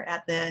we are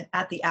at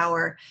the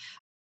hour.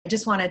 I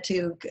just wanted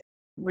to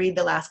read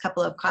the last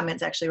couple of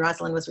comments. Actually,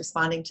 Rosalind was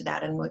responding to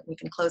that, and we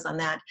can close on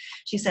that.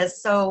 She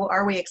says, so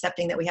are we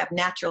accepting that we have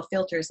natural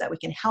filters that we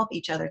can help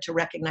each other to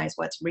recognize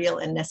what's real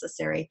and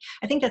necessary?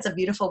 I think that's a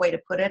beautiful way to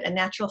put it. A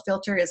natural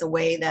filter is a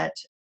way that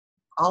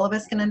all of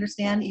us can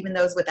understand, even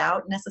those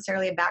without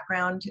necessarily a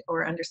background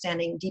or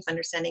deep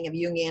understanding of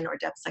Jungian or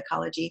depth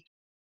psychology.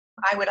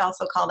 I would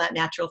also call that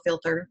natural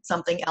filter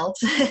something else.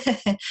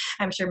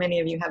 I'm sure many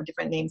of you have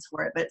different names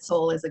for it, but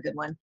soul is a good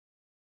one.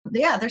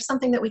 Yeah, there's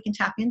something that we can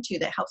tap into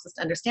that helps us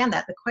to understand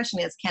that. The question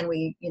is, can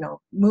we,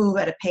 move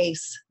at a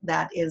pace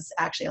that is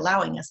actually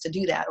allowing us to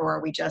do that? Or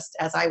are we just,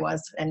 as I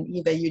was, and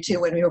Eva, you too,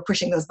 when we were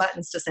pushing those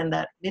buttons to send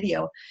that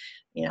video,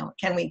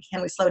 can we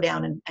slow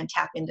down and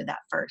tap into that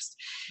first?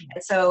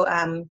 And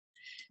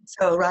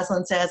so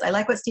Rosalind says, I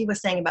like what Steve was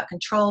saying about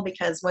control,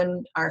 because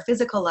when our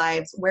physical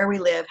lives, where we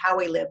live, how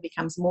we live,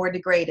 becomes more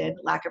degraded,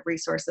 lack of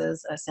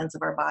resources, a sense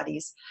of our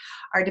bodies,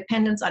 our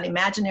dependence on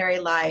imaginary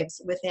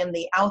lives within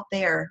the out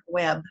there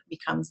web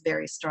becomes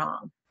very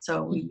strong.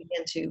 So we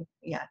begin to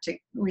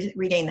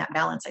regain that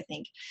balance, I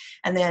think.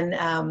 And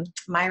then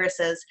Myra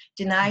says,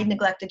 denied,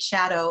 neglected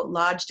shadow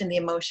lodged in the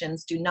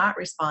emotions do not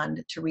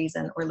respond to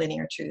reason or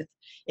linear truth.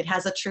 It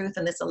has a truth,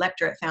 and this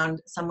electorate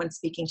found someone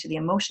speaking to the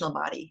emotional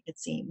body, it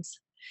seems.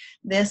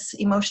 This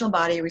emotional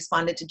body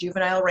responded to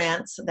juvenile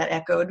rants that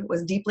echoed,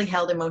 was deeply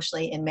held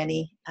emotionally in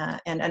many,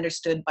 and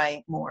understood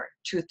by more.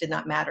 Truth did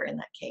not matter in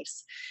that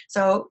case.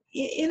 So,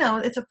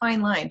 it's a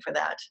fine line for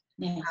that.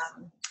 Yes.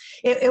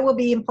 It will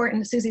be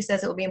important, Susie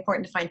says, it will be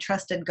important to find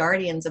trusted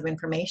guardians of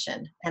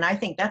information. And I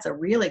think that's a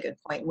really good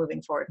point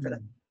moving forward for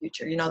the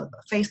future.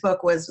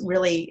 Facebook was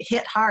really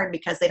hit hard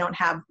because they don't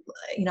have,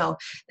 they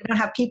don't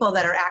have people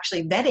that are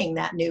actually vetting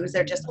that news.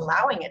 They're just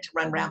allowing it to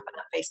run rampant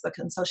on Facebook.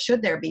 And so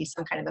should there be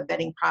some kind of a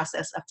vetting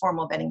process, a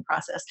formal vetting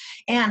process?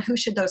 And who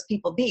should those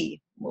people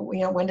be?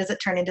 When does it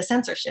turn into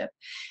censorship?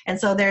 And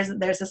so there's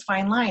this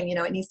fine line,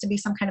 it needs to be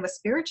some kind of a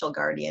spiritual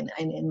guardian,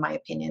 in my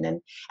opinion.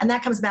 And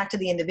that comes back to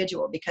the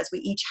individual, because we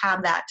each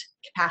have that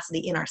capacity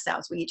in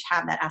ourselves. We each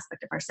have that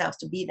aspect of ourselves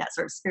to be that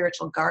sort of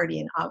spiritual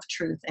guardian of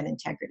truth and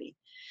integrity.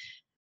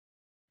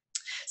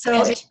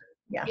 So,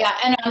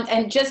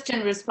 and just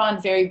to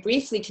respond very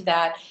briefly to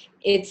that,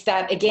 it's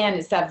that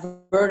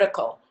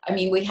vertical. I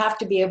mean, we have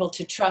to be able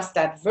to trust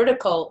that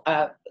vertical,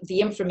 the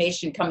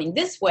information coming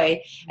this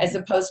way, as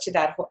opposed to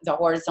the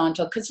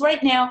horizontal. Because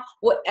right now,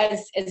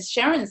 as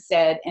Sharon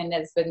said, and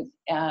as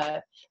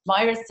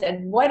Myra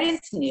said, what is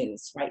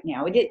news right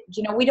now?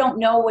 We don't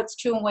know what's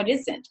true and what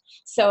isn't.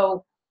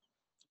 So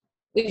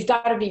we've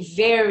got to be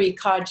very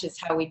conscious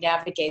how we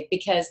navigate,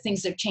 because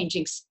things are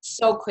changing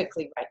so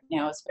quickly right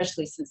now,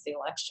 especially since the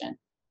election.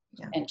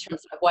 Yeah. In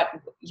terms of what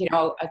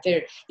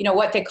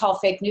what they call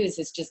fake news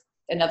is just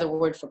another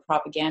word for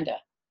propaganda.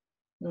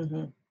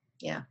 Mm-hmm.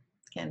 Yeah,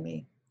 can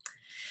be.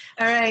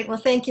 All right. Well,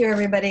 thank you,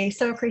 everybody.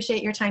 So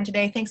appreciate your time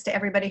today. Thanks to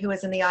everybody who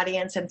was in the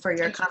audience and for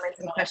your comments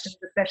and questions,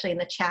 especially in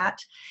the chat.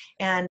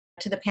 And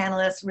to the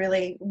panelists,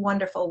 really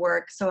wonderful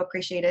work. So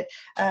appreciate it.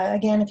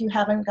 Again, if you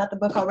haven't got the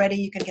book already,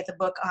 you can get the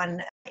book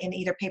in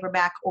either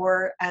paperback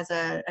or as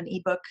an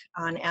ebook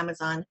on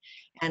Amazon.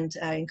 And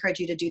I encourage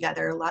you to do that.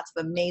 There are lots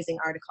of amazing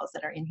articles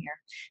that are in here.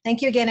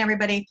 Thank you again,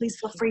 everybody. Please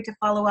feel free to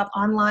follow up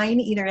online,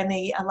 either in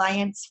the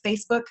Alliance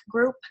Facebook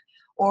group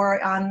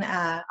or on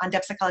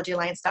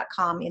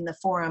depthpsychologyalliance.com in the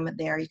forum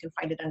there. You can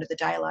find it under the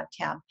dialogue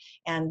tab.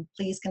 And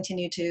please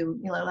continue to,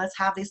 let's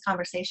have these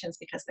conversations,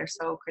 because they're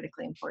so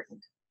critically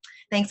important.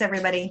 Thanks,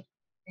 everybody.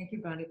 Thank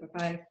you, Bonnie.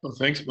 Bye-bye. Well,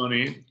 thanks,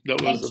 Bonnie. That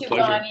was a pleasure. Thank you,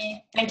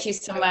 Bonnie. Thank you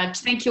so much.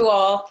 Thank you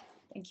all.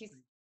 Thank you.